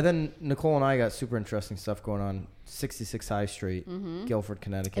here. So. And then Nicole and I got super interesting stuff going on. 66 High Street, Guilford,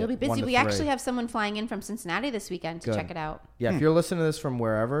 Connecticut. It'll be 1 busy. to We 3. actually have someone flying in from Cincinnati this weekend to Good. check it out. Yeah, if you're listening to this from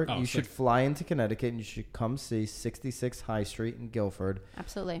wherever, Oh, you sick. should fly into Connecticut and you should come see 66 High Street in Guilford.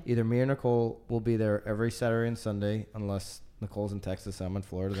 Absolutely. Either me or Nicole will be there every Saturday and Sunday, unless Nicole's in Texas, I'm in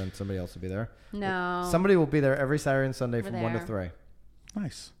Florida, then somebody else will be there. No. Somebody will be there every Saturday and Sunday We're from 1 to there. 3.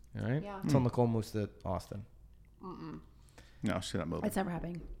 Nice. All right? Yeah. Until Nicole moves to Austin. No, she's not moving. It's never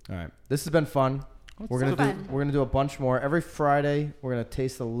happening. All right. This has been fun. We're gonna do a bunch more every Friday. We're gonna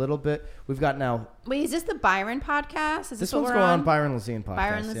taste a little bit. We've got now. Wait, is this the Byron podcast? Is This what one's we're going on on? Byron Lazine podcast.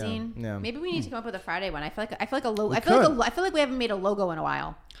 Byron yeah. Lazine. Yeah. Maybe we need to come up with a Friday one. I feel like a logo. We I feel could. like we haven't made a logo in a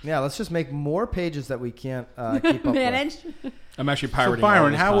while. Yeah. Let's just make more pages that we can't keep up Manage. with. I'm actually So pirating. Byron, all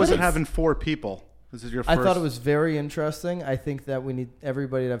this how was it content. having 4 people? This is your I first. thought it was very interesting. I think that we need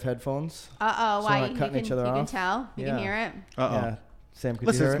everybody to have headphones. Uh-oh. So Why? we're not cutting each other you can off? tell. You can Yeah. hear it. Yeah. Sam, could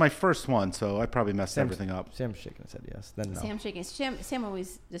Listen, you hear it's it? my first one, so I probably messed everything up. Sam's shaking his head yes. Then no. Sam shaking. Sam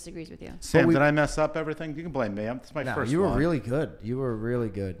always disagrees with you. Sam, we- did I mess up everything? You can blame me. It's my No, first you were one. really good. You were really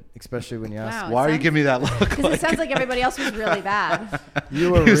good, especially when you asked. Wow. Why are you sounds- giving me that look? Because it sounds like everybody else was really bad.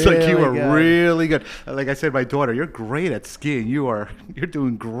 You were It's really like you were good. really good. Like I said, to my daughter, you're great at skiing. You're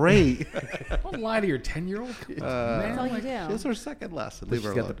doing great. Don't lie to your 10-year-old. That's all you do. She's her second lesson. She's Leave her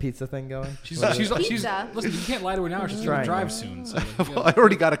got the alone. pizza thing going. She's Pizza. listen. You can't lie to her now. She's going Trying to drive to. soon. So I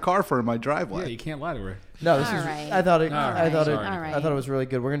already got a car for her in my driveway. yeah, you can't lie to her. No, this All is. right. I thought it. All I right. thought it. Sorry, All I right. thought it was really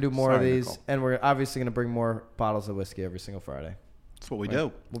good. We're gonna do more of Sorry, these, Nicole. and we're obviously gonna bring more bottles of whiskey every single Friday. That's what we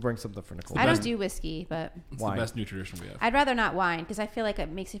do. We'll bring something for Nicole. I don't do whiskey, but It's Wine. the best new tradition we have. I'd rather not wine because I feel like it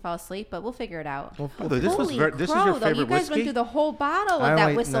makes you fall asleep. But we'll figure it out. Although this was Holy this is crow, your though. favorite You guys whiskey. went through the whole bottle of I that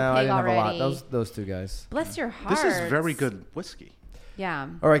only- whistle no, I pig didn't have already. a lot. Those two guys. Bless your heart. This is very good whiskey. Yeah.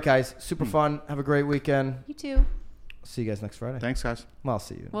 All right, guys. Super fun. Have a great weekend. You too. See you guys next Friday. Thanks, guys. Well, I'll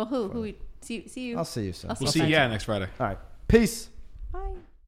see you. Who? See you. I'll see you soon. I'll We'll see you next Friday. All right. Peace. Bye.